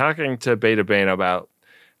 and he's talking to Beta Bane about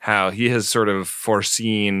how he has sort of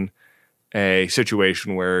foreseen a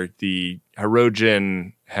situation where the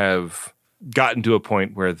Hirogen have gotten to a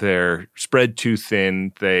point where they're spread too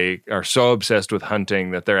thin. They are so obsessed with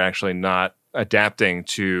hunting that they're actually not adapting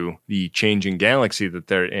to the changing galaxy that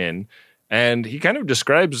they're in. And he kind of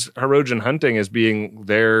describes Hirogen hunting as being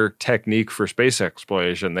their technique for space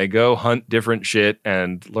exploration. They go hunt different shit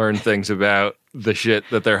and learn things about the shit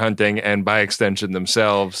that they're hunting, and by extension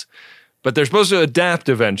themselves. But they're supposed to adapt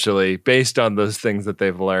eventually based on those things that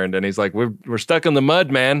they've learned. And he's like, we're stuck in the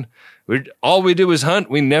mud, man. All we do is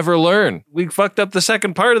hunt. We never learn. We fucked up the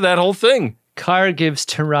second part of that whole thing. Carr gives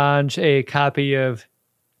Taranj a copy of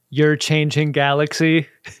Your Changing Galaxy,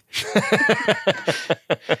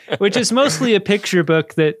 which is mostly a picture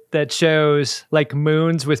book that shows like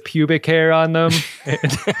moons with pubic hair on them.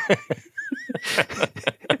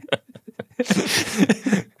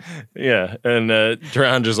 Yeah, and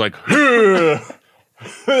Taranj is like,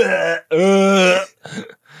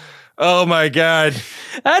 oh my God.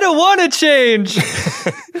 I don't want to change.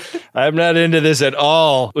 I'm not into this at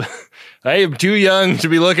all. I am too young to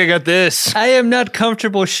be looking at this. I am not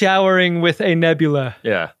comfortable showering with a nebula.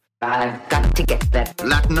 Yeah. I've got to get that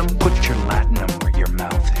Latinum. Put your Latinum where your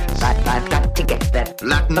mouth is. I've got to get that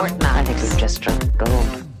Latinum. I think we've just struck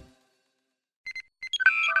gold.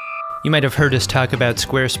 You might have heard us talk about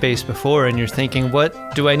Squarespace before, and you're thinking,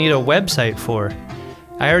 what do I need a website for?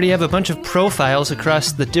 I already have a bunch of profiles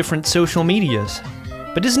across the different social medias.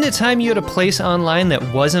 But isn't it time you had a place online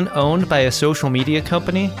that wasn't owned by a social media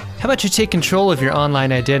company? How about you take control of your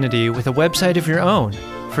online identity with a website of your own?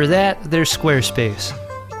 For that, there's Squarespace.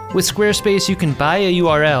 With Squarespace, you can buy a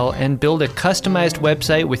URL and build a customized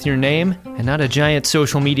website with your name and not a giant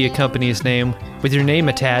social media company's name with your name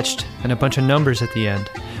attached and a bunch of numbers at the end.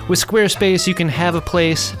 With Squarespace, you can have a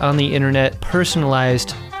place on the internet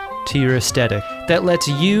personalized to your aesthetic that lets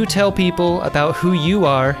you tell people about who you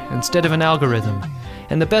are instead of an algorithm.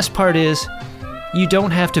 And the best part is, you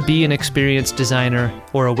don't have to be an experienced designer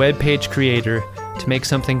or a web page creator to make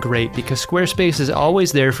something great because Squarespace is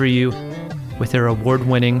always there for you with their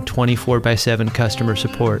award-winning 24/7 customer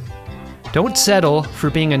support. Don't settle for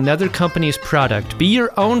being another company's product. Be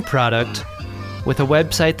your own product with a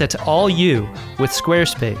website that's all you with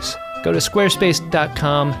Squarespace. Go to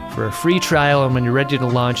squarespace.com for a free trial, and when you're ready to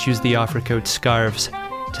launch, use the offer code SCARVES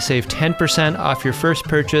to save 10% off your first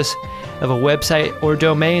purchase of a website or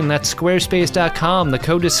domain. That's squarespace.com. The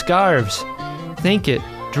code is SCARVES. Think it,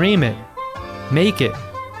 dream it, make it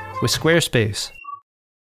with Squarespace.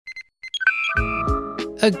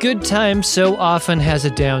 A good time so often has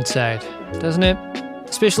a downside, doesn't it?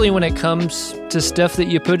 Especially when it comes to stuff that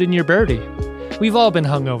you put in your birdie. We've all been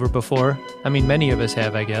hungover before. I mean, many of us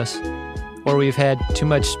have, I guess. Or we've had too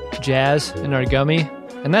much jazz in our gummy.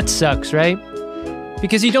 And that sucks, right?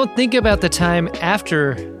 Because you don't think about the time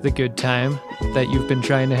after the good time that you've been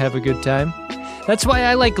trying to have a good time. That's why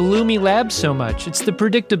I like Lumi Labs so much. It's the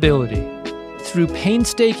predictability. Through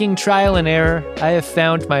painstaking trial and error, I have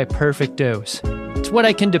found my perfect dose. It's what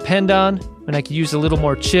I can depend on when I can use a little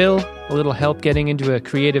more chill, a little help getting into a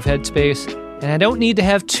creative headspace, and I don't need to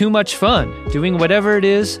have too much fun doing whatever it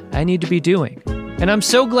is I need to be doing. And I'm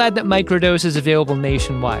so glad that Microdose is available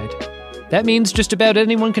nationwide. That means just about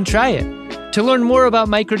anyone can try it. To learn more about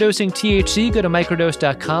microdosing THC, go to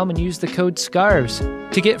microdose.com and use the code SCARVES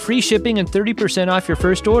to get free shipping and 30% off your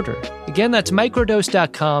first order. Again, that's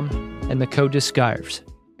microdose.com and the code is SCARVES.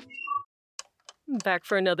 Back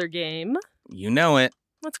for another game. You know it.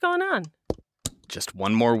 What's going on? Just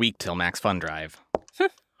one more week till Max Fun Drive.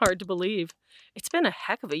 Hard to believe. It's been a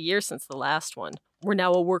heck of a year since the last one. We're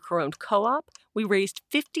now a worker-owned co-op. We raised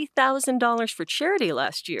 $50,000 for charity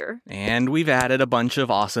last year. And we've added a bunch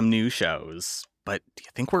of awesome new shows. But do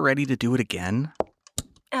you think we're ready to do it again?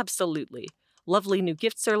 Absolutely. Lovely new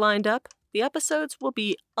gifts are lined up. The episodes will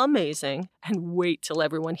be amazing. And wait till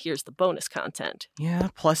everyone hears the bonus content. Yeah,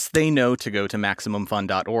 plus they know to go to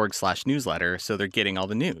MaximumFun.org/newsletter, so they're getting all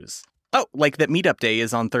the news. Oh, like that meetup day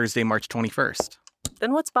is on Thursday, March 21st.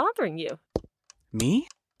 Then what's bothering you? Me?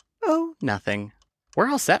 Oh, nothing. We're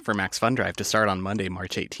all set for Max Fun Drive to start on Monday,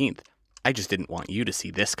 March 18th. I just didn't want you to see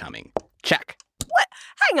this coming. Check. What?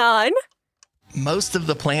 Hang on. Most of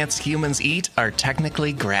the plants humans eat are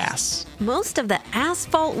technically grass. Most of the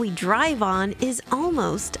asphalt we drive on is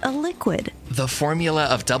almost a liquid. The formula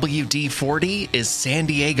of WD-40 is San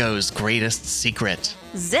Diego's greatest secret.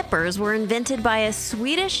 Zippers were invented by a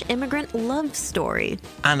Swedish immigrant love story.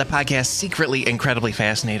 On the podcast Secretly Incredibly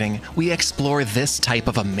Fascinating, we explore this type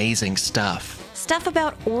of amazing stuff. Stuff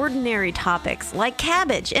about ordinary topics like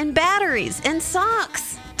cabbage and batteries and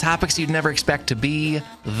socks. Topics you'd never expect to be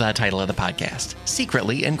the title of the podcast.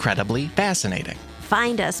 Secretly Incredibly Fascinating.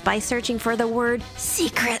 Find us by searching for the word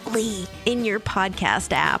secretly in your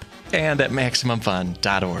podcast app. And at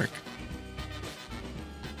MaximumFun.org.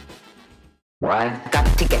 I've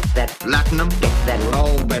got to get that Platinum. Get that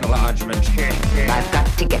Bulb enlargement. I've got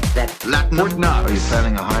to get that Platinum. What now? Are you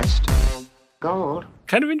planning a heist? gold.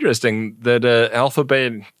 Kind of interesting that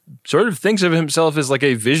Alphabet sort of thinks of himself as like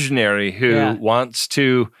a visionary who wants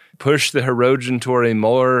to push the Herogen toward a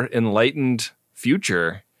more enlightened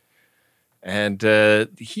future. And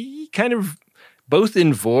he kind of, both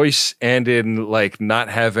in voice and in like not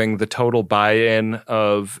having the total buy-in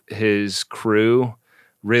of his crew,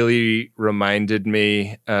 really reminded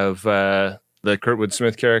me of the Kurtwood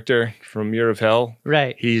Smith character from Year of Hell.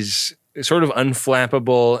 Right. He's sort of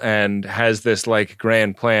unflappable and has this like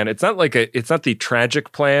grand plan. It's not the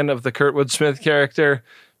tragic plan of the Kurtwood Smith character,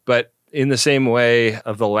 but in the same way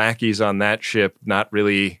of the lackeys on that ship not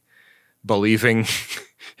really believing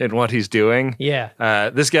in what he's doing. Yeah.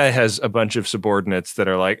 This guy has a bunch of subordinates that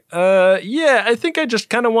are like, I think I just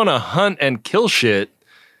kind of want to hunt and kill shit.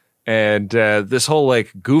 And this whole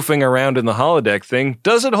like goofing around in the holodeck thing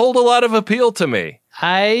doesn't hold a lot of appeal to me.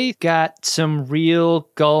 I got some real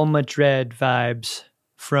Gul Madred vibes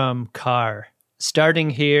from Carr,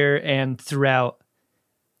 starting here and throughout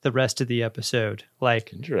the rest of the episode.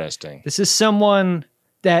 Like, interesting. This is someone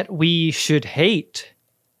that we should hate.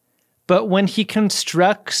 But when he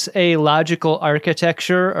constructs a logical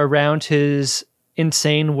architecture around his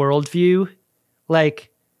insane worldview, like,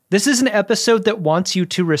 this is an episode that wants you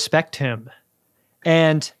to respect him.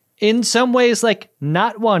 And in some ways, like,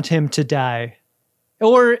 not want him to die.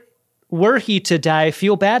 Or were he to die,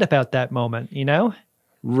 feel bad about that moment, you know?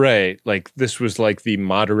 Right. Like, this was like the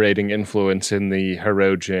moderating influence in the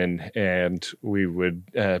Hirogen, and we would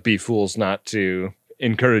be fools not to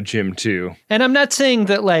encourage him to. And I'm not saying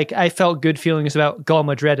that, like, I felt good feelings about Gul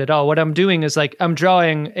Madred at all. What I'm doing is, like, I'm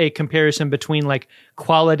drawing a comparison between, like,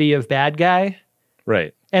 quality of bad guy.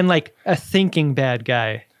 Right. And, like, a thinking bad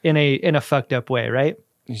guy in a fucked up way, right?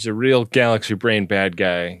 He's a real galaxy brain bad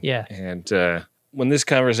guy. Yeah. And when this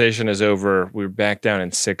conversation is over, we're back down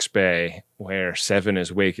in 6 Bay, where Seven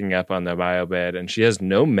is waking up on the biobed, and she has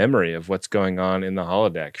no memory of what's going on in the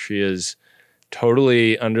holodeck. She is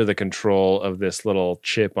totally under the control of this little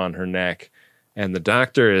chip on her neck. And the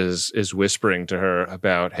doctor is whispering to her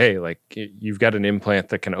about, hey, like, you've got an implant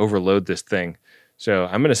that can overload this thing. So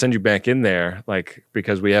I'm going to send you back in there, like,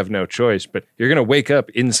 because we have no choice, but you're going to wake up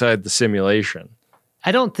inside the simulation.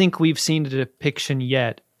 I don't think we've seen a depiction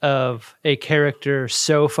yet of a character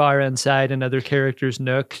so far inside another character's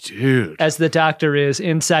Nook. Dude. As the doctor is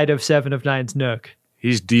inside of 7 of 9's Nook.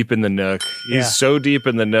 He's deep in the Nook. He's so deep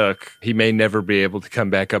in the Nook, he may never be able to come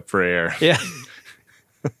back up for air. Yeah.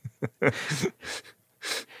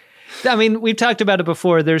 I mean, we've talked about it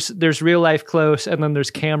before. There's real life close, and then there's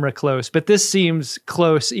camera close. But this seems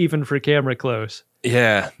close even for camera close.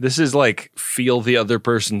 Yeah, this is like feel the other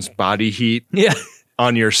person's body heat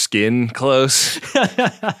on your skin close.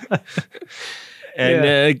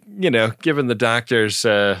 And, given the doctor's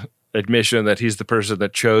admission that he's the person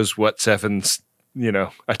that chose what Seven's,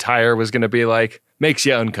 attire was going to be like, makes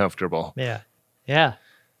you uncomfortable. Yeah. Yeah.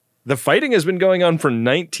 The fighting has been going on for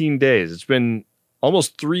 19 days. It's been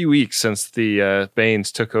almost 3 weeks since the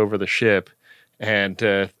Banes took over the ship.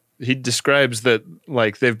 And he describes that,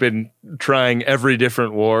 like, they've been trying every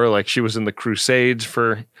different war. Like, she was in the Crusades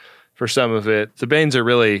for some of it. The Banes are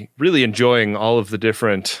really, really enjoying all of the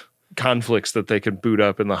different conflicts that they can boot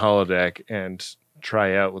up in the holodeck and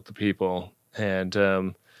try out with the people.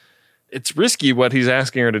 And it's risky what he's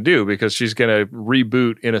asking her to do, because she's going to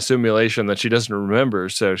reboot in a simulation that she doesn't remember.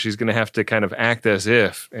 So she's going to have to kind of act as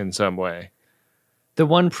if in some way. The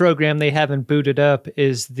one program they haven't booted up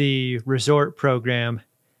is the resort program,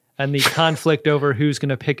 and the conflict over who's going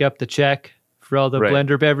to pick up the check for all the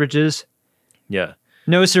blender beverages. Yeah.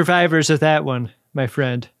 No survivors of that one, my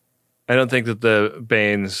friend. I don't think that the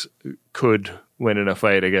Banes could win in a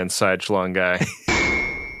fight against Side Schlong Guy.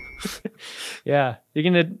 Yeah, you're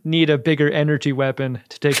going to need a bigger energy weapon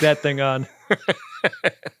to take that thing on.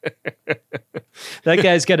 That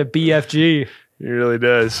guy's got a BFG. He really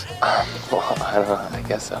does. Well, I don't know. I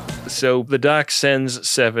guess so. So the doc sends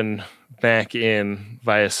Seven back in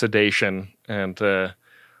via sedation, and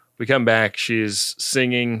we come back. She's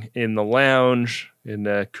singing in the lounge in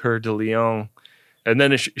Coeur de Lion, and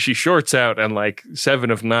then she shorts out, and like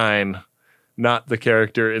 7 of 9, not the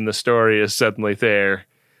character in the story, is suddenly there.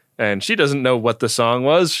 And she doesn't know what the song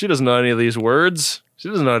was. She doesn't know any of these words. She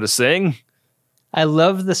doesn't know how to sing. I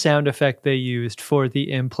love the sound effect they used for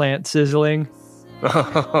the implant sizzling.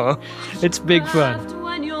 It's big fun.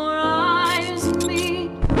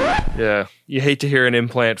 Yeah, you hate to hear an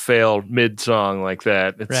implant fail mid-song like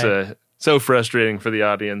that. It's so frustrating for the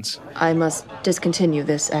audience. I must discontinue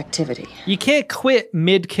this activity. You can't quit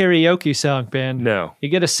mid-karaoke song, Ben. No. You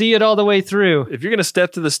got to see it all the way through. If you're going to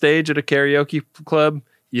step to the stage at a karaoke club,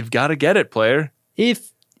 you've got to get it, player.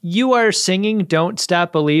 If you are singing Don't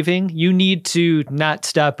Stop Believing, you need to not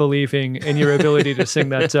stop believing in your ability to sing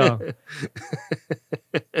that song.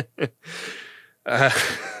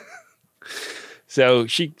 So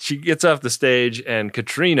she gets off the stage, and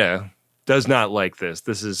Katrina does not like this.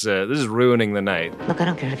 This is ruining the night. Look, I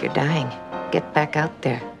don't care if you're dying. Get back out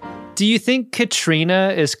there. Do you think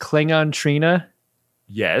Katrina is Klingon Trina?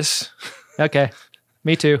 Yes. Okay.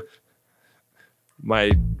 Me too.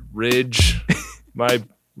 My ridge. My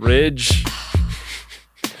ridge.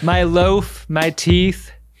 My loaf. My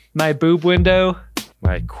teeth. My boob window.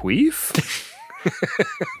 My queef?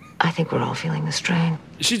 I think we're all feeling the strain.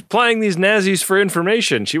 She's plying these Nazis for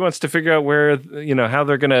information. She wants to figure out where, how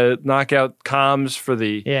they're going to knock out comms for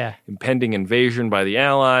the impending invasion by the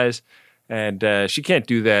Allies. And she can't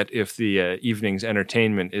do that if the evening's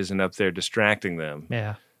entertainment isn't up there distracting them.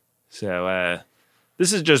 Yeah. So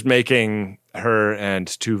this is just making her and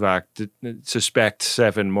Tuvok suspect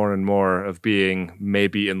Seven more and more of being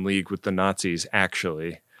maybe in league with the Nazis,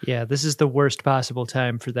 actually. Yeah, this is the worst possible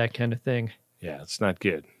time for that kind of thing. Yeah, it's not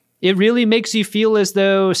good. It really makes you feel as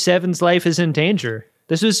though Seven's life is in danger.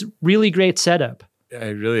 This was really great setup. I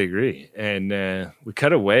really agree. And we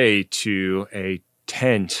cut away to a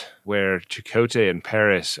tent where Chakotay and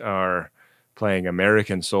Paris are playing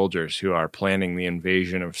American soldiers who are planning the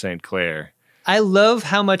invasion of St. Clair. I love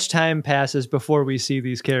how much time passes before we see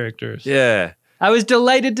these characters. Yeah. I was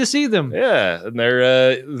delighted to see them. Yeah, and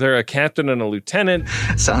they're a captain and a lieutenant.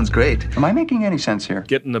 Sounds great. Am I making any sense here?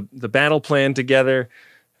 Getting the battle plan together.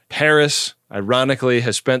 Paris, ironically,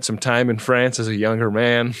 has spent some time in France as a younger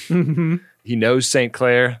man. Mm-hmm. He knows St.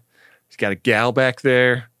 Clair. He's got a gal back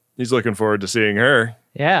there. He's looking forward to seeing her.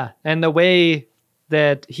 Yeah, and the way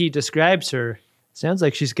that he describes her, sounds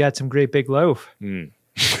like she's got some great big loaf.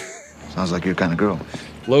 Sounds like your kind of girl.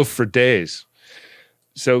 Loaf for days.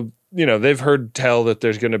 So, they've heard tell that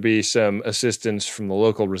there's going to be some assistance from the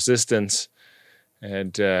local resistance,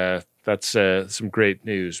 and that's some great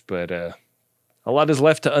news, but a lot is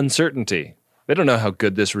left to uncertainty. They don't know how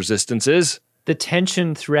good this resistance is. The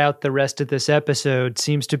tension throughout the rest of this episode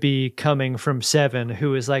seems to be coming from Seven,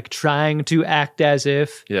 who is like trying to act as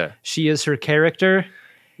if she is her character.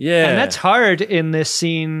 Yeah. And that's hard in this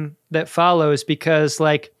scene that follows because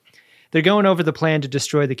like they're going over the plan to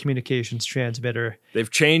destroy the communications transmitter.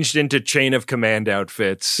 They've changed into chain of command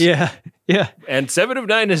outfits. Yeah. And 7 of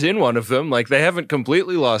 9 is in one of them. Like, they haven't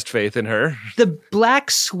completely lost faith in her. The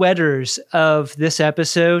black sweaters of this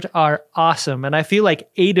episode are awesome. And I feel like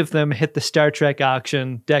 8 of them hit the Star Trek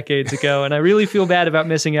auction decades ago. And I really feel bad about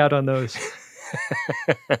missing out on those.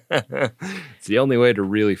 It's the only way to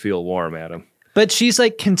really feel warm, Adam. But she's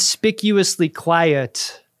like conspicuously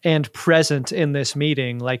quiet and present in this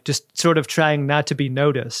meeting, like just sort of trying not to be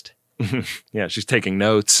noticed. Yeah, she's taking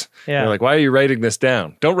notes. Yeah. They're like, why are you writing this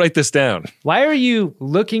down? Don't write this down. Why are you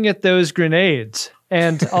looking at those grenades?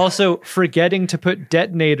 And also forgetting to put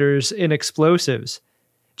detonators in explosives.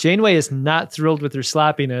 Janeway is not thrilled with her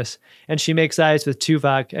sloppiness, and she makes eyes with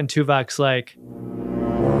Tuvok, and Tuvok's like...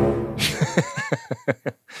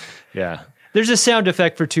 Yeah. There's a sound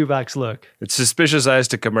effect for Tuvok's look. It's suspicious eyes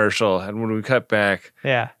to commercial. And when we cut back,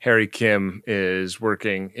 Harry Kim is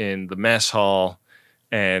working in the mess hall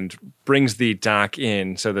and brings the doc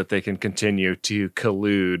in so that they can continue to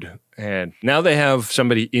collude. And now they have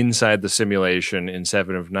somebody inside the simulation in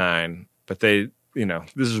 7 of 9, but they,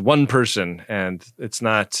 this is one person, and it's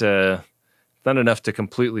not enough to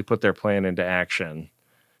completely put their plan into action.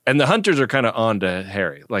 And the hunters are kind of on to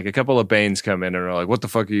Harry. Like, a couple of Banes come in and are like, what the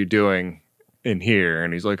fuck are you doing in here?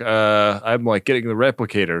 And he's like, I'm like getting the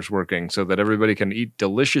replicators working so that everybody can eat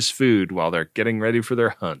delicious food while they're getting ready for their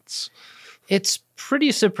hunts. It's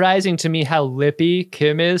pretty surprising to me how lippy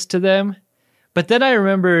Kim is to them. But then I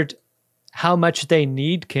remembered how much they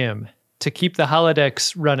need Kim to keep the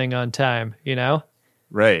holodecks running on time,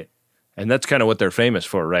 Right. And that's kind of what they're famous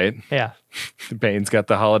for, right? Yeah. Bane's got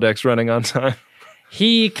the holodecks running on time.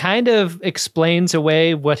 He kind of explains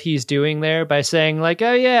away what he's doing there by saying like,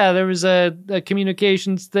 oh yeah, there was a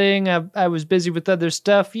communications thing. I was busy with other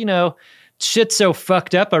stuff. Shit's so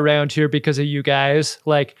fucked up around here because of you guys.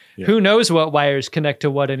 Like, who knows what wires connect to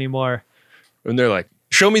what anymore? And they're like,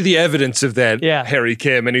 show me the evidence of that, Harry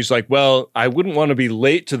Kim. And he's like, well, I wouldn't want to be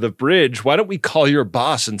late to the bridge. Why don't we call your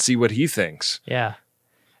boss and see what he thinks? Yeah.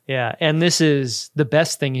 And this is the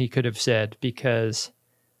best thing he could have said because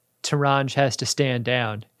Taranj has to stand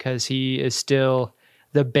down because he is still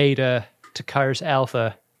the beta to Kar's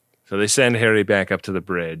alpha. So they send Harry back up to the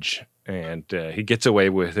bridge, and he gets away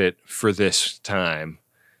with it for this time.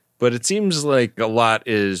 But it seems like a lot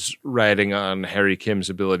is riding on Harry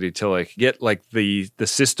Kim's ability to like get like the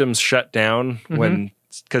systems shut down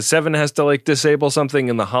because 7 has to like disable something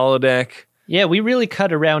in the holodeck. Yeah, we really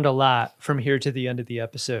cut around a lot from here to the end of the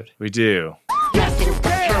episode. We do.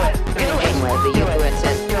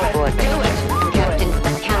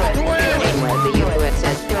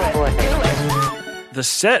 The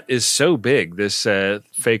set is so big, this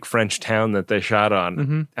fake French town that they shot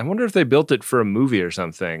on. I wonder if they built it for a movie or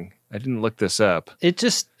something. I didn't look this up. It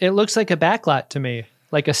looks like a backlot to me,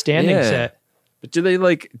 like a standing set. But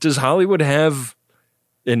does Hollywood have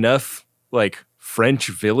enough like French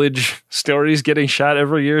village stories getting shot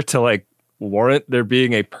every year to like warrant there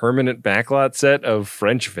being a permanent backlot set of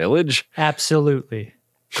French village? Absolutely.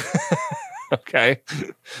 Okay.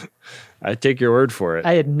 I take your word for it.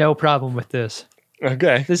 I had no problem with this.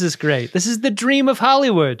 Okay. This is great. This is the dream of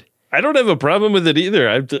Hollywood. I don't have a problem with it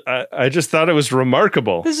either. I just thought it was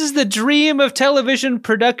remarkable. This is the dream of television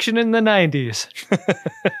production in the 90s.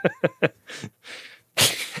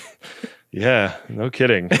 Yeah, no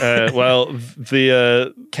kidding. Well,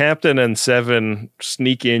 the captain and 7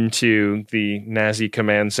 sneak into the Nazi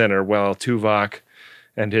command center while Tuvok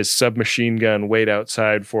and his submachine gun wait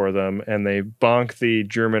outside for them, and they bonk the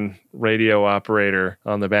German radio operator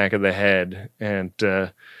on the back of the head. And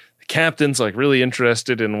the captain's like really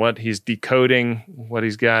interested in what he's decoding, what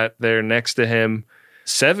he's got there next to him.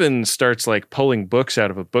 Seven starts like pulling books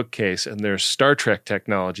out of a bookcase, and there's Star Trek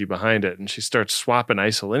technology behind it, and she starts swapping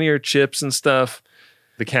isolinear chips and stuff.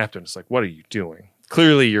 The captain's like, what are you doing?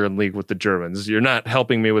 Clearly you're in league with the Germans. You're not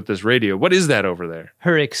helping me with this radio. What is that over there?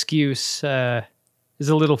 Her excuse is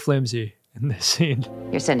a little flimsy in this scene.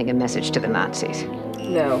 You're sending a message to the Nazis.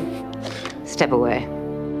 No. Step away,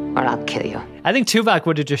 or I'll kill you. I think Tuvok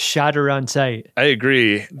would have just shot her on sight. I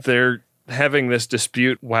agree. They're having this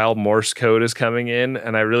dispute while Morse code is coming in,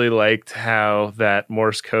 and I really liked how that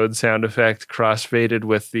Morse code sound effect crossfaded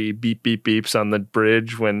with the beep, beep, beeps on the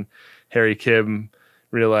bridge when Harry Kim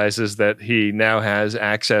realizes that he now has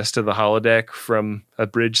access to the holodeck from a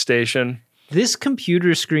bridge station. This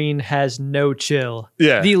computer screen has no chill.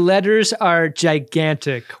 Yeah. The letters are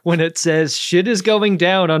gigantic when it says shit is going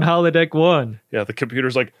down on holodeck 1. Yeah, the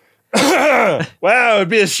computer's like, wow, it'd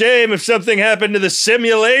be a shame if something happened to the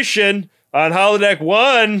simulation on holodeck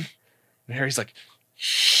 1. And Harry's like,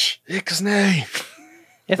 shh, Ixnay.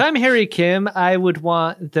 If I'm Harry Kim, I would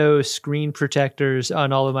want those screen protectors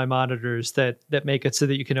on all of my monitors that make it so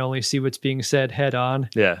that you can only see what's being said head on.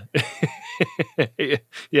 Yeah.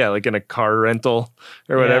 Yeah, like in a car rental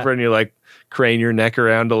or whatever, and you like crane your neck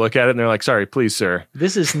around to look at it, and they're like, sorry, please, sir.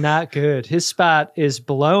 This is not good. His spot is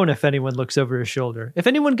blown if anyone looks over his shoulder. If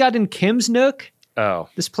anyone got in Kim's Nook,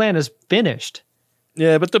 this plan is finished.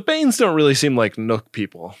 Yeah, but the Banes don't really seem like Nook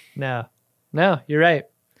people. No, you're right.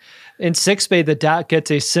 In Sickbay, the Doc gets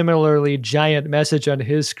a similarly giant message on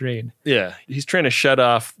his screen. Yeah, he's trying to shut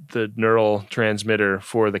off the neural transmitter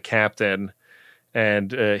for the captain,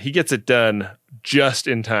 and he gets it done just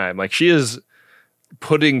in time. Like, she is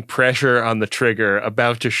putting pressure on the trigger,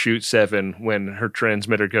 about to shoot Seven when her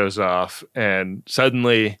transmitter goes off, and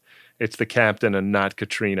suddenly it's the captain and not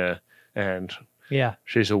Katrina, and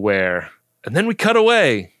she's aware. And then we cut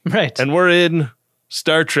away. Right. And we're in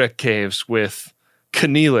Star Trek caves with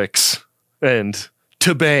Kenealix and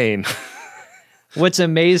Tabane. What's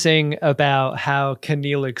amazing about how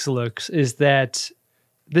Kenealix looks is that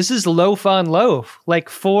this is loaf on loaf. Like,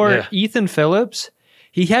 for Ethan Phillips,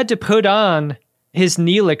 he had to put on his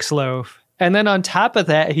Neelix loaf, and then on top of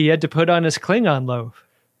that, he had to put on his Klingon loaf.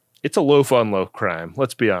 It's a loaf on loaf crime,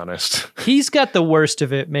 let's be honest. He's got the worst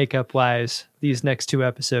of it makeup-wise these next 2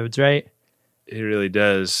 episodes, right? He really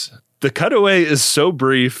does. The cutaway is so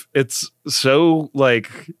brief. It's so like,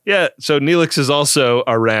 so Neelix is also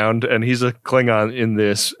around, and he's a Klingon in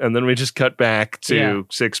this. And then we just cut back to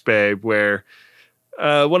Sickbay, where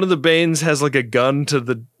one of the Banes has like a gun to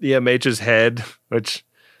the EMH's head, which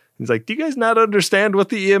he's like, do you guys not understand what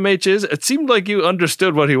the EMH is? It seemed like you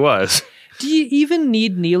understood what he was. Do you even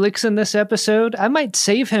need Neelix in this episode? I might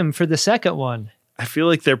save him for the second one. I feel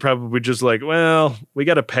like they're probably just like, well, we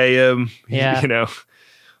got to pay him. Yeah. You know,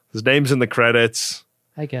 his name's in the credits.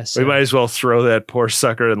 I guess so. We might as well throw that poor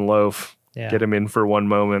sucker in loaf. Yeah. Get him in for one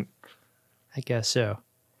moment. I guess so.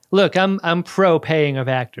 Look, I'm pro paying of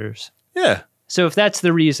actors. Yeah. So if that's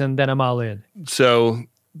the reason, then I'm all in. So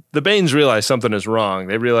the Banes realize something is wrong.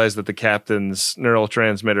 They realize that the captain's neural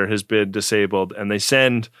transmitter has been disabled, and they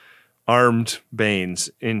send armed Banes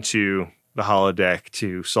into the holodeck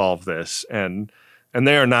to solve this. And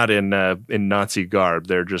they are not in Nazi garb.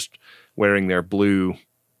 They're just wearing their blue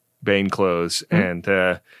Bane clothes. And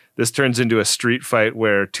this turns into a street fight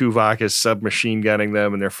where Tuvok is submachine gunning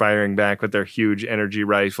them, and they're firing back with their huge energy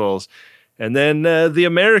rifles. And then the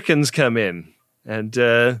Americans come in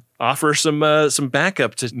and offer some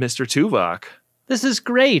backup to Mr. Tuvok. This is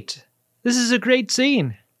great. This is a great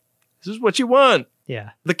scene. This is what you want.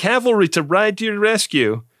 Yeah. The cavalry to ride to your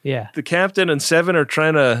rescue. Yeah. The captain and Seven are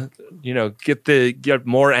trying to, get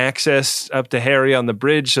more access up to Harry on the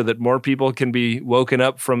bridge so that more people can be woken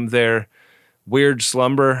up from their weird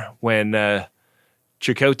slumber when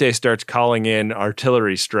Chakotay starts calling in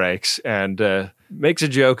artillery strikes and makes a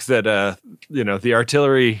joke that, the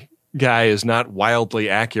artillery guy is not wildly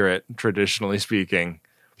accurate, traditionally speaking.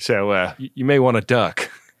 So you may want to duck.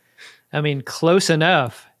 I mean, close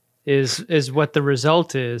enough is what the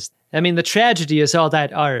result is. I mean, the tragedy is all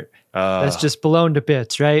that art that's just blown to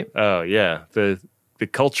bits, right? Oh, yeah. The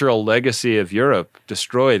cultural legacy of Europe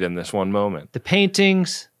destroyed in this one moment. The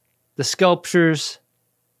paintings, the sculptures,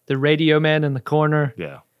 the radio man in the corner.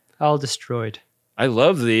 Yeah. All destroyed. I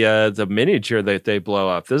love the miniature that they blow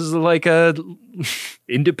up. This is like a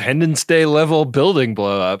Independence Day level building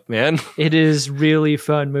blow up, man. It is really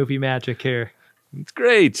fun movie magic here. It's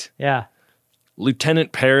great. Yeah.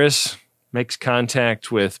 Lieutenant Paris makes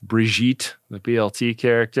contact with Brigitte, the BLT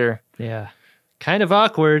character. Yeah. Kind of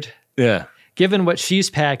awkward. Yeah. Given what she's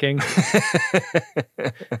packing.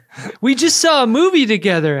 We just saw a movie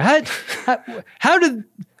together. How did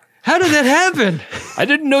that happen? I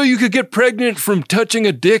didn't know you could get pregnant from touching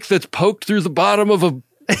a dick that's poked through the bottom of a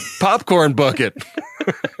popcorn bucket.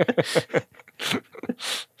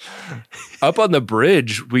 Up on the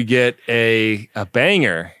bridge, we get a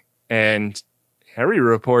banger, and Harry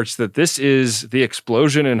reports that this is the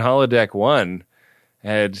explosion in holodeck 1.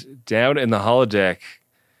 And down in the holodeck,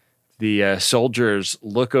 the soldiers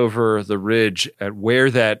look over the ridge at where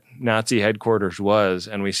that Nazi headquarters was,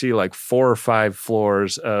 and we see like 4 or 5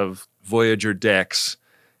 floors of Voyager decks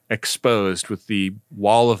exposed with the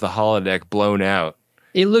wall of the holodeck blown out.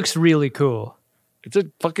 It looks really cool. It's a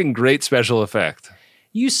fucking great special effect.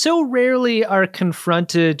 You so rarely are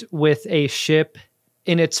confronted with a ship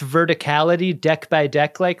in its verticality, deck by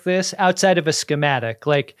deck like this, outside of a schematic.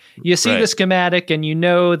 Like, you see the schematic and you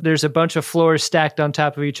know there's a bunch of floors stacked on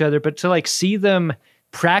top of each other, but to like see them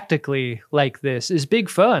practically like this is big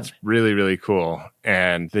fun. It's really, really cool.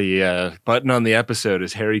 And the button on the episode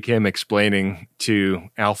is Harry Kim explaining to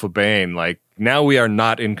Alpha Bane, like, now we are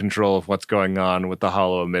not in control of what's going on with the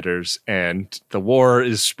holo emitters, and the war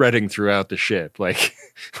is spreading throughout the ship. Like,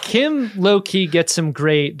 Kim low-key gets some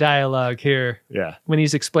great dialogue here. Yeah. When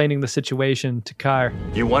he's explaining the situation to Carr.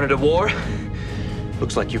 You wanted a war?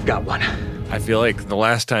 Looks like you've got one. I feel like the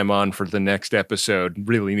last time on for the next episode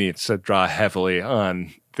really needs to draw heavily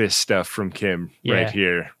on this stuff from Kim right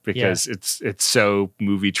here, because it's so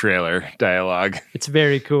movie trailer dialogue. It's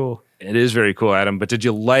very cool. It is very cool, Adam. But did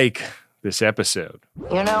you like this episode?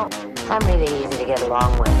 You know, I'm really easy to get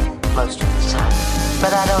along with most of the time.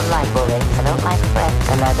 But I don't like bullying, I don't like threats,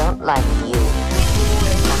 and I don't like you.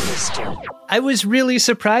 I was really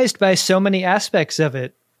surprised by so many aspects of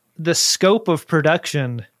it. The scope of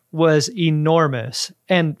production was enormous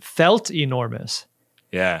and felt enormous.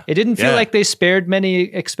 Yeah. It didn't feel like they spared many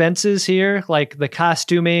expenses here, like the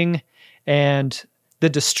costuming and the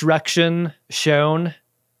destruction shown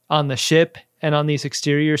on the ship and on these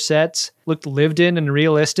exterior sets looked lived in and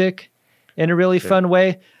realistic in a really fun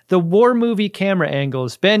way. The war movie camera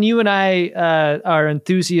angles. Ben, you and I are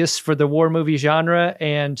enthusiasts for the war movie genre,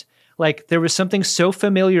 and like there was something so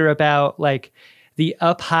familiar about like the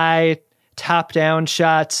up high top-down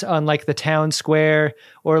shots on like the town square,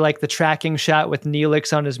 or like the tracking shot with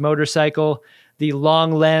Neelix on his motorcycle, the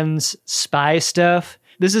long lens spy stuff.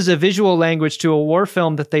 This is a visual language to a war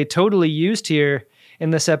film that they totally used here in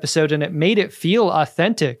this episode, and it made it feel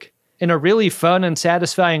authentic in a really fun and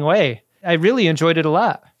satisfying way. I really enjoyed it a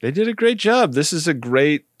lot. They did a great job. This is a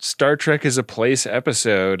great Star Trek is a Place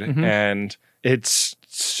episode, and it's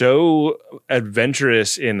so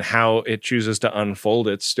adventurous in how it chooses to unfold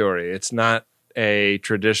its story. It's not a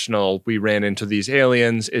traditional, we ran into these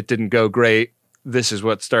aliens, it didn't go great, this is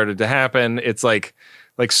what started to happen. It's like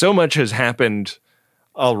so much has happened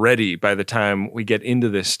already by the time we get into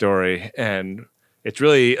this story, and it's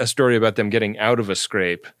really a story about them getting out of a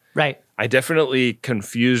scrape. Right. I definitely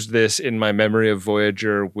confused this in my memory of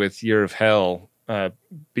Voyager with Year of Hell,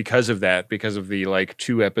 because of that, because of the like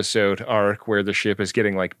 2-episode arc where the ship is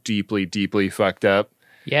getting like deeply, deeply fucked up.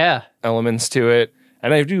 Yeah. Elements to it.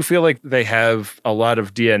 And I do feel like they have a lot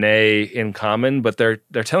of DNA in common, but they're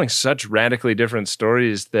telling such radically different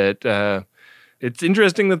stories that it's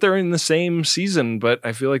interesting that they're in the same season, but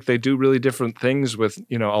I feel like they do really different things with,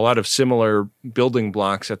 you know, a lot of similar building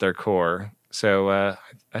blocks at their core. So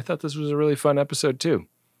I thought this was a really fun episode too.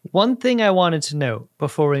 One thing I wanted to note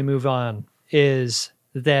before we move on is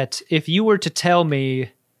that if you were to tell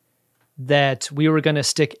me that we were going to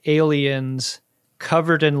stick aliens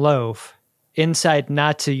covered in loaf inside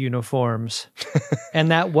Nazi uniforms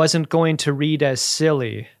and that wasn't going to read as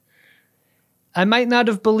silly, I might not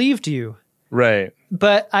have believed you. Right.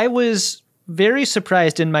 But I was very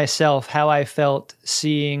surprised in myself how I felt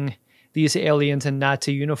seeing these aliens in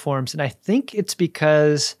Nazi uniforms. And I think it's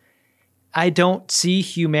because I don't see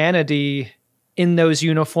humanity in those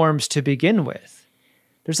uniforms to begin with.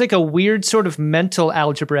 There's like a weird sort of mental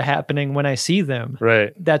algebra happening when I see them.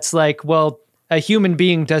 Right. That's like, well, a human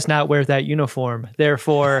being does not wear that uniform.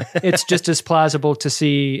 Therefore, it's just as plausible to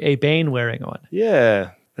see a Bane wearing one.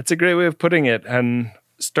 Yeah, that's a great way of putting it. And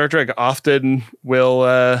Star Trek often will,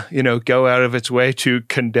 go out of its way to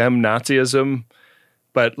condemn Nazism,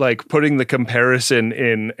 but like putting the comparison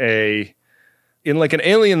in like an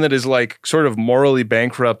alien that is like sort of morally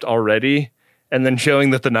bankrupt already, and then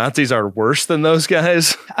showing that the Nazis are worse than those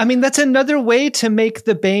guys. I mean, that's another way to make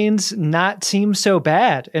the Banes not seem so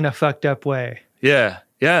bad in a fucked up way. Yeah,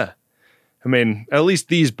 yeah. I mean, at least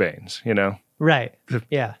these Banes, you know? Right.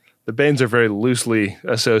 Yeah. The Banes are a very loosely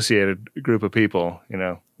associated group of people, you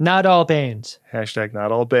know? Not all Banes. Hashtag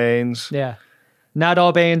not all Banes. Yeah. Not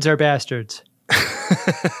all Banes are bastards.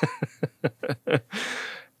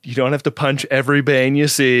 You don't have to punch every Bane you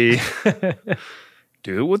see.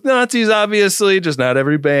 Do it with Nazis, obviously, just not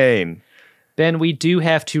every Bane. Ben, we do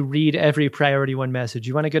have to read every Priority 1 message.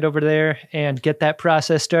 You want to get over there and get that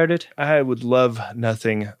process started? I would love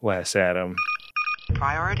nothing less, Adam.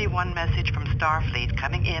 Priority 1 message from Starfleet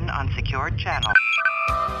coming in on secured channel.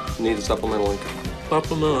 Need a supplemental income.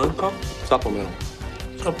 Supplemental income? Supplemental.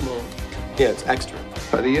 Supplemental. Yeah, it's extra.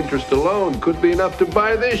 The interest alone could be enough to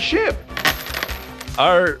buy this ship.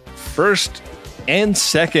 Our first and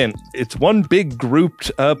second, it's one big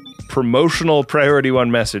grouped up promotional Priority 1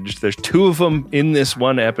 message. There's 2 of them in this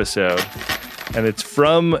one episode. And it's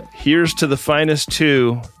from Here's to the Finest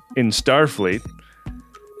 2 in Starfleet.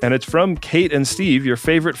 And it's from Kate and Steve, your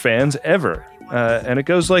favorite fans ever. And it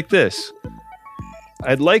goes like this.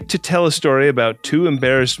 I'd like to tell a story about 2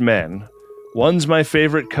 embarrassed men. One's my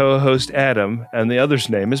favorite co-host, Adam, and the other's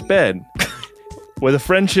name is Ben. With a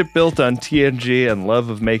friendship built on TNG and love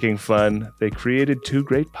of making fun, they created 2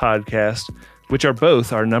 great podcasts, which are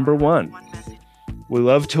both our number 1. We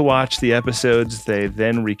love to watch the episodes they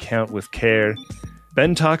then recount with care.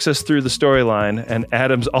 Ben talks us through the storyline, and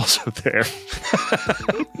Adam's also there.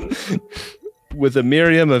 With a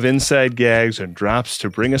myriad of inside gags and drops to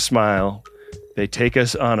bring a smile, they take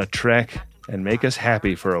us on a trek and make us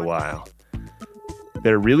happy for a while.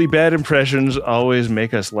 Their really bad impressions always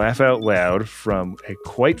make us laugh out loud, from a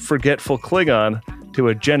quite forgetful Klingon to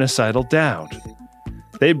a genocidal Dowd.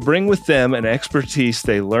 They bring with them an expertise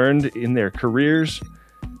they learned in their careers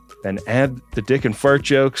and add the dick and fart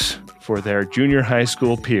jokes for their junior high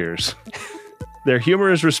school peers. Their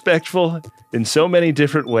humor is respectful in so many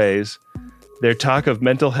different ways. Their talk of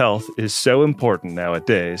mental health is so important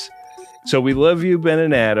nowadays. So we love you, Ben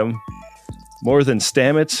and Adam. More than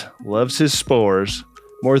Stamets loves his spores.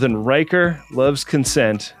 More than Riker loves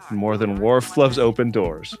consent. And more than Worf loves open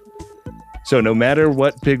doors. So no matter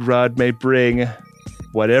what Big Rod may bring,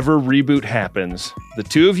 whatever reboot happens, the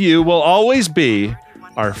 2 of you will always be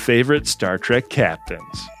our favorite Star Trek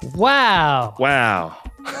captains. Wow. Wow.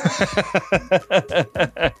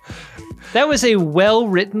 That was a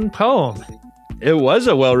well-written poem. It was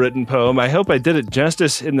a well-written poem. I hope I did it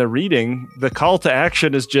justice in the reading. The call to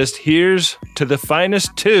action is just here's to the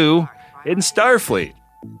finest 2 in Starfleet.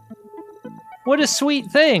 What a sweet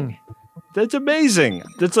thing. That's amazing.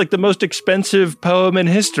 That's like the most expensive poem in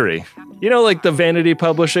history. You know, like the Vanity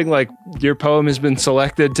Publishing, like your poem has been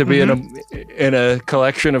selected to be in a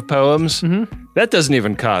collection of poems. Mm-hmm. That doesn't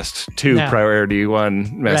even cost 2 Priority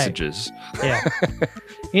 1 messages. Right. Yeah.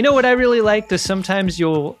 You know what I really like is sometimes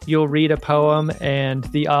you'll read a poem and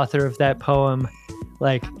the author of that poem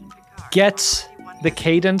like gets the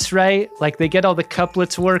cadence right. Like they get all the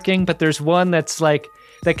couplets working, but there's one that's like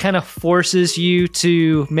that kind of forces you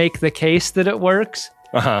to make the case that it works.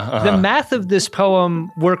 The math of this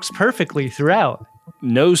poem works perfectly throughout.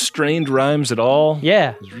 No strained rhymes at all.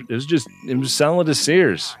 Yeah. It was solid as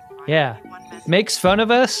Sears. Yeah. Makes fun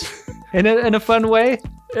of us in a fun way.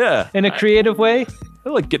 Yeah. In a creative way. I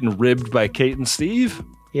like getting ribbed by Kate and Steve.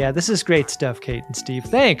 Yeah, this is great stuff, Kate and Steve.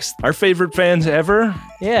 Thanks. Our favorite fans ever.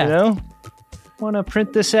 Yeah. You know? Want to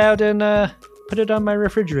print this out and put it on my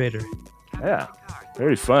refrigerator. Yeah.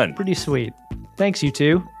 Very fun. Pretty sweet. Thanks, you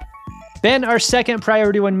 2. Ben, our second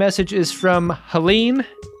Priority 1 message is from Helene,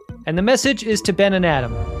 and the message is to Ben and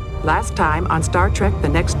Adam. Last time on Star Trek The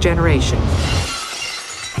Next Generation.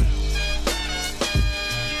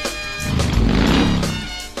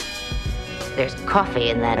 There's coffee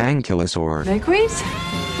in that Ankylosaur. Bakeries?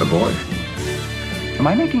 The boy. Am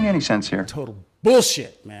I making any sense here? Total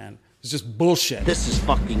bullshit, man. It's just bullshit. This is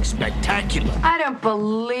fucking spectacular. I don't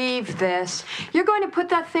believe this. You're going to put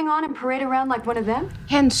that thing on and parade around like one of them?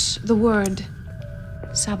 Hence the word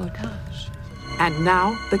sabotage. And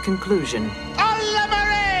now the conclusion.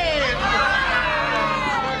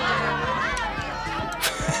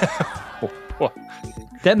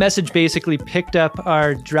 That message basically picked up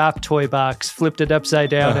our drop toy box, flipped it upside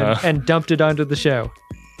down, and dumped it onto the show.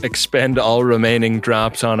 Expend all remaining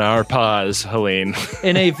drops on our paws, Helene.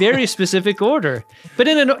 In a very specific order, but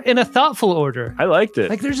in a thoughtful order. I liked it.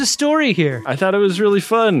 Like there's a story here. I thought it was really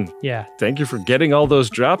fun. Yeah. Thank you for getting all those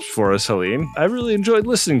drops for us, Helene. I really enjoyed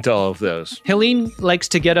listening to all of those. Helene likes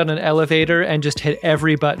to get on an elevator and just hit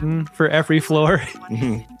every button for every floor.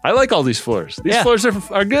 I like all these floors. These floors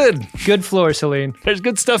are good. Good floors, Helene. There's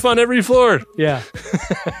good stuff on every floor. Yeah.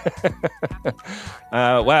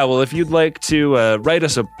 Wow. Well, if you'd like to write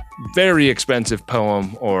us a very expensive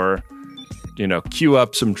poem, or, cue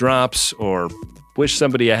up some drops, or wish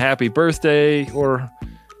somebody a happy birthday, or,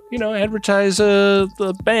 advertise a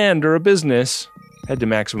band or a business, head to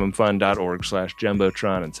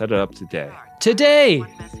MaximumFun.org/Jumbotron and set it up today. Today!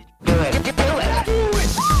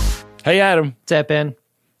 Hey, Adam. What's up, Ben?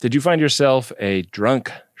 Did you find yourself a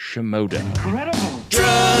drunk Shimoda? Incredible.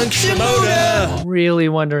 Drunk Shimoda! I'm really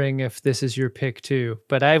wondering if this is your pick, too,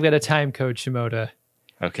 but I've got a time code Shimoda.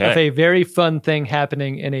 Okay. Of a very fun thing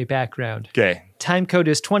happening in a background. Okay. Time code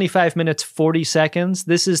is 25 minutes, 40 seconds.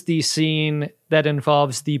 This is the scene that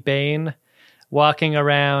involves the Bane walking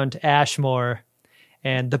around Ashmore,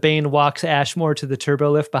 and the Bane walks Ashmore to the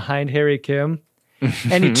turbo lift behind Harry Kim,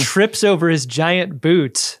 and he trips over his giant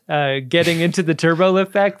boots getting into the turbo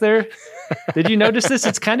lift back there. Did you notice this?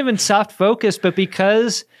 It's kind of in soft focus, but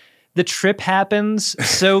because the trip happens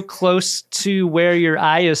so close to where your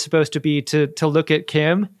eye is supposed to be to look at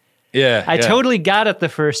Kim, I totally got it the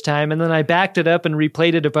first time, and then I backed it up and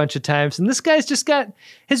replayed it a bunch of times, and this guy's just got,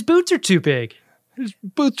 his boots are too big. His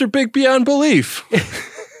boots are big beyond belief.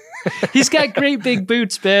 He's got great big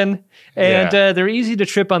boots, Ben, and they're easy to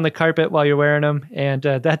trip on the carpet while you're wearing them, and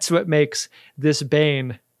that's what makes this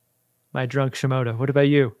Bane my drunk Shimoda. What about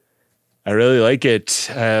you? I really like it.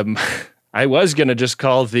 I was gonna just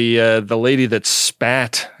call the lady that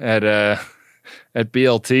spat at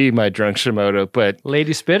BLT my drunk Shimoda, but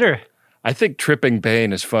Lady Spitter. I think tripping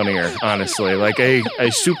Bane is funnier, honestly. Like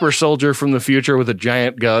a super soldier from the future with a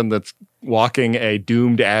giant gun that's walking a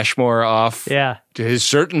doomed Ashmore off to his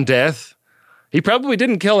certain death. He probably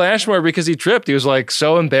didn't kill Ashmore because he tripped. He was like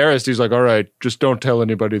so embarrassed. He's like, all right, just don't tell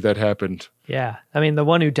anybody that happened. Yeah. I mean, the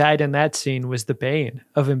one who died in that scene was the Bane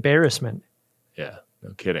of embarrassment. Yeah,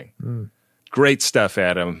 no kidding. Great stuff,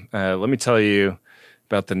 Adam. Let me tell you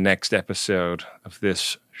about the next episode of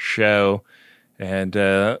this show. And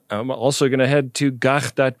I'm also going to head to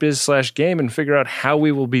gach.biz/game and figure out how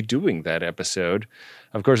we will be doing that episode.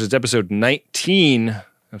 Of course, it's episode 19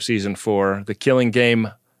 of season 4, The Killing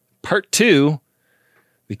Game, Part 2.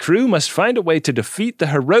 The crew must find a way to defeat the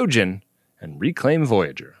Hirogen and reclaim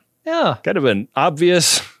Voyager. Yeah. Kind of an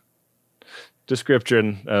obvious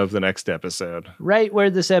description of the next episode. Right where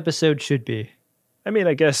this episode should be. I mean,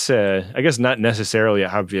 I guess not necessarily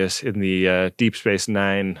obvious in the Deep Space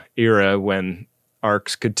Nine era when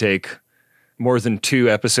arcs could take more than 2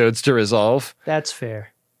 episodes to resolve. That's fair.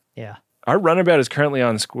 Yeah. Our runabout is currently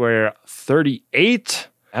on square 38.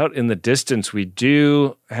 Out in the distance, we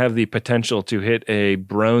do have the potential to hit a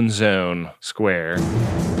Brone Zone square.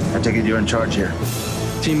 I take it you're in charge here.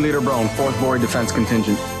 Team Leader Brone, 4th VOY Defense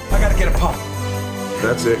Contingent. I gotta get a pump.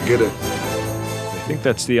 That's it, get it. I think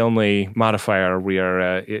that's the only modifier we are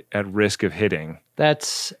at risk of hitting.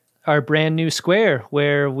 That's our brand new square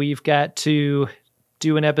where we've got to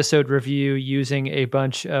do an episode review using a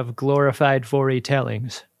bunch of glorified VOY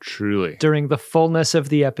tellings. Truly. During the fullness of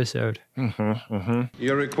the episode.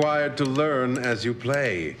 You're required to learn as you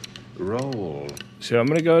play. Roll. So I'm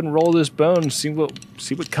going to go ahead and roll this bone and see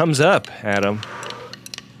what comes up, Adam.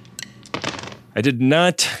 I did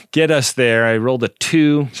not get us there. I rolled a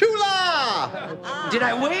 2. Chula! Did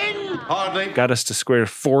I win? Hardly. Got us to square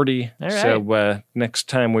 40. All right. So next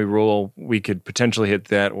time we roll, we could potentially hit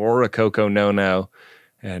that or a Coco No-No.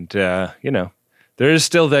 And, there is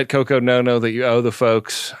still that Coco No-No that you owe the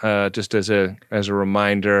folks, just as a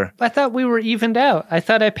reminder. I thought we were evened out. I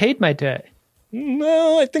thought I paid my debt.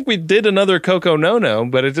 No, I think we did another Coco No-No,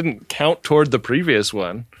 but it didn't count toward the previous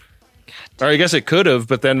one. Or I guess it could have,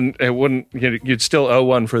 but then it wouldn't. You'd still owe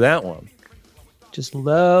one for that one. Just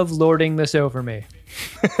love lording this over me.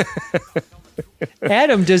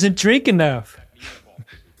 Adam doesn't drink enough.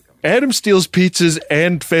 Adam steals pizzas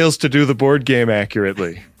and fails to do the board game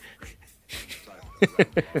accurately.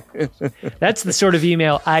 That's the sort of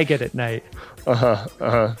email I get at night.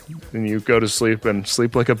 And you go to sleep and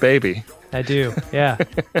sleep like a baby. I do, yeah.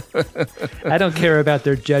 I don't care about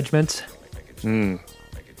their judgments. I'm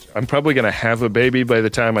probably going to have a baby by the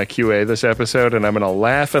time I QA this episode, and I'm going to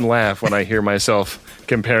laugh and laugh when I hear myself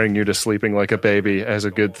comparing you to sleeping like a baby as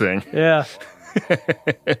a good thing. Yeah.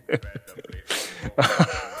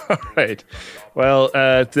 All right. Well,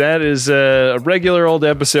 that is a regular old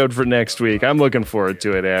episode for next week. I'm looking forward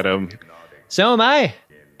to it, Adam. So am I.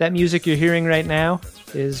 That music you're hearing right now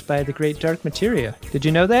is by the great Dark Materia. Did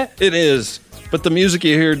you know that? It is. But the music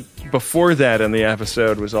you heard before that in the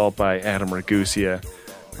episode was all by Adam Ragusia,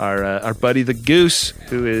 our buddy the Goose,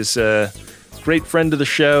 who is a great friend of the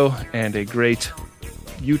show and a great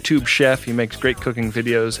YouTube chef. He makes great cooking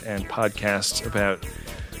videos and podcasts about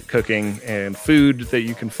cooking and food that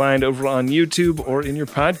you can find over on YouTube or in your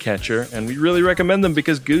podcatcher. And we really recommend them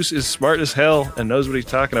because Goose is smart as hell and knows what he's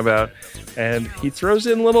talking about. And he throws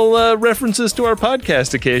in little references to our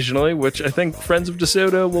podcast occasionally, which I think friends of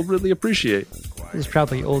DeSoto will really appreciate. This is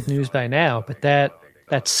probably old news by now, but that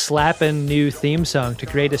slapping new theme song to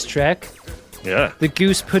Greatest Trek, yeah, the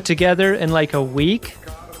Goose put together in like a week.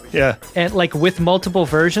 Yeah. And like with multiple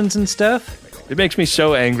versions and stuff. It makes me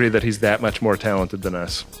so angry that he's that much more talented than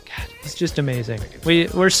us. God, he's just amazing.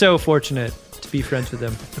 We're so fortunate to be friends with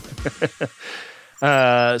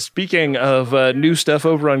him. Speaking of new stuff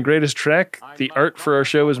over on Greatest Trek, the art for our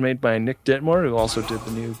show was made by Nick Detmore, who also did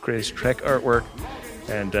the new Greatest Trek artwork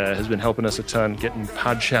and has been helping us a ton getting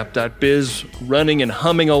podshop.biz running and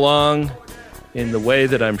humming along in the way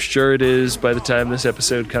that I'm sure it is by the time this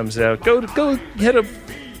episode comes out. Go hit up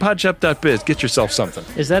podshop.biz. Get yourself something.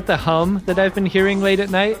 Is that the hum that I've been hearing late at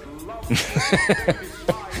night?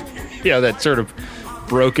 Yeah, that sort of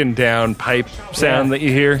broken down pipe sound that you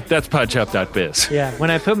hear. That's podshop.biz. Yeah, when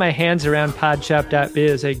I put my hands around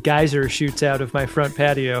podshop.biz, a geyser shoots out of my front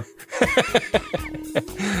patio.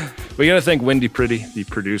 We got to thank Wendy Pretty, the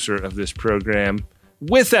producer of this program,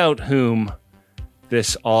 without whom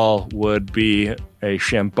this all would be a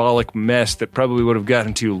shambolic mess that probably would have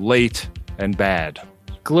gotten too late and bad.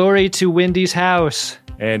 Glory to Wendy's house.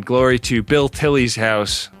 And glory to Bill Tilley's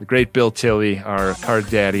house, the great Bill Tilley, our card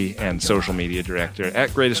daddy and social media director,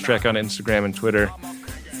 at Greatest Trek on Instagram and Twitter.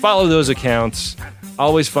 Follow those accounts.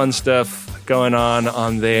 Always fun stuff going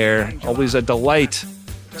on there. Always a delight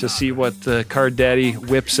to see what the card daddy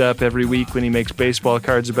whips up every week when he makes baseball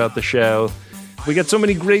cards about the show. We got so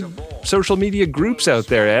many great social media groups out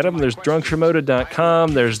there, Adam. There's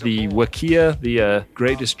drunkshimoda.com. There's the Wikia, the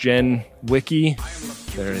Greatest Gen Wiki.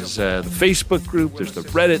 There's the Facebook group. There's the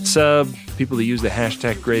Reddit sub. People that use the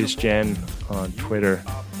hashtag GreatestGen on Twitter.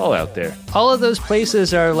 All out there. All of those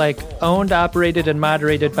places are like owned, operated, and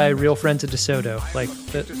moderated by real friends of DeSoto. Like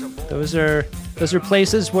those are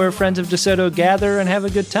places where friends of DeSoto gather and have a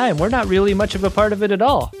good time. We're not really much of a part of it at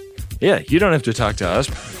all. Yeah, you don't have to talk to us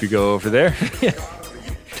if you go over there.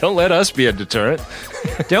 Don't let us be a deterrent.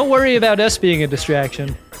 Don't worry about us being a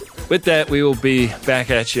distraction. With that, we will be back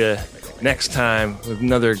at you next time with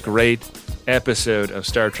another great episode of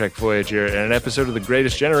Star Trek Voyager and an episode of The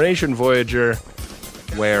Greatest Generation Voyager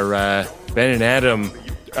where Ben and Adam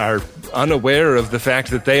are unaware of the fact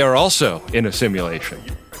that they are also in a simulation.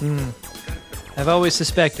 I've always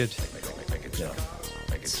suspected.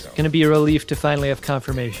 It's going to be a relief to finally have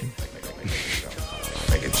confirmation.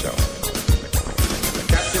 Make it so.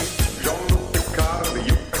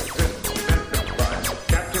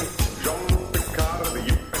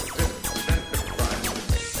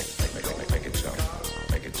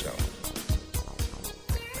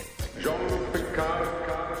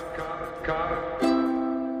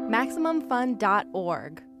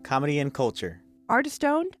 MaximumFun.org. Comedy and culture. Artist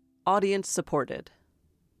owned. Audience supported.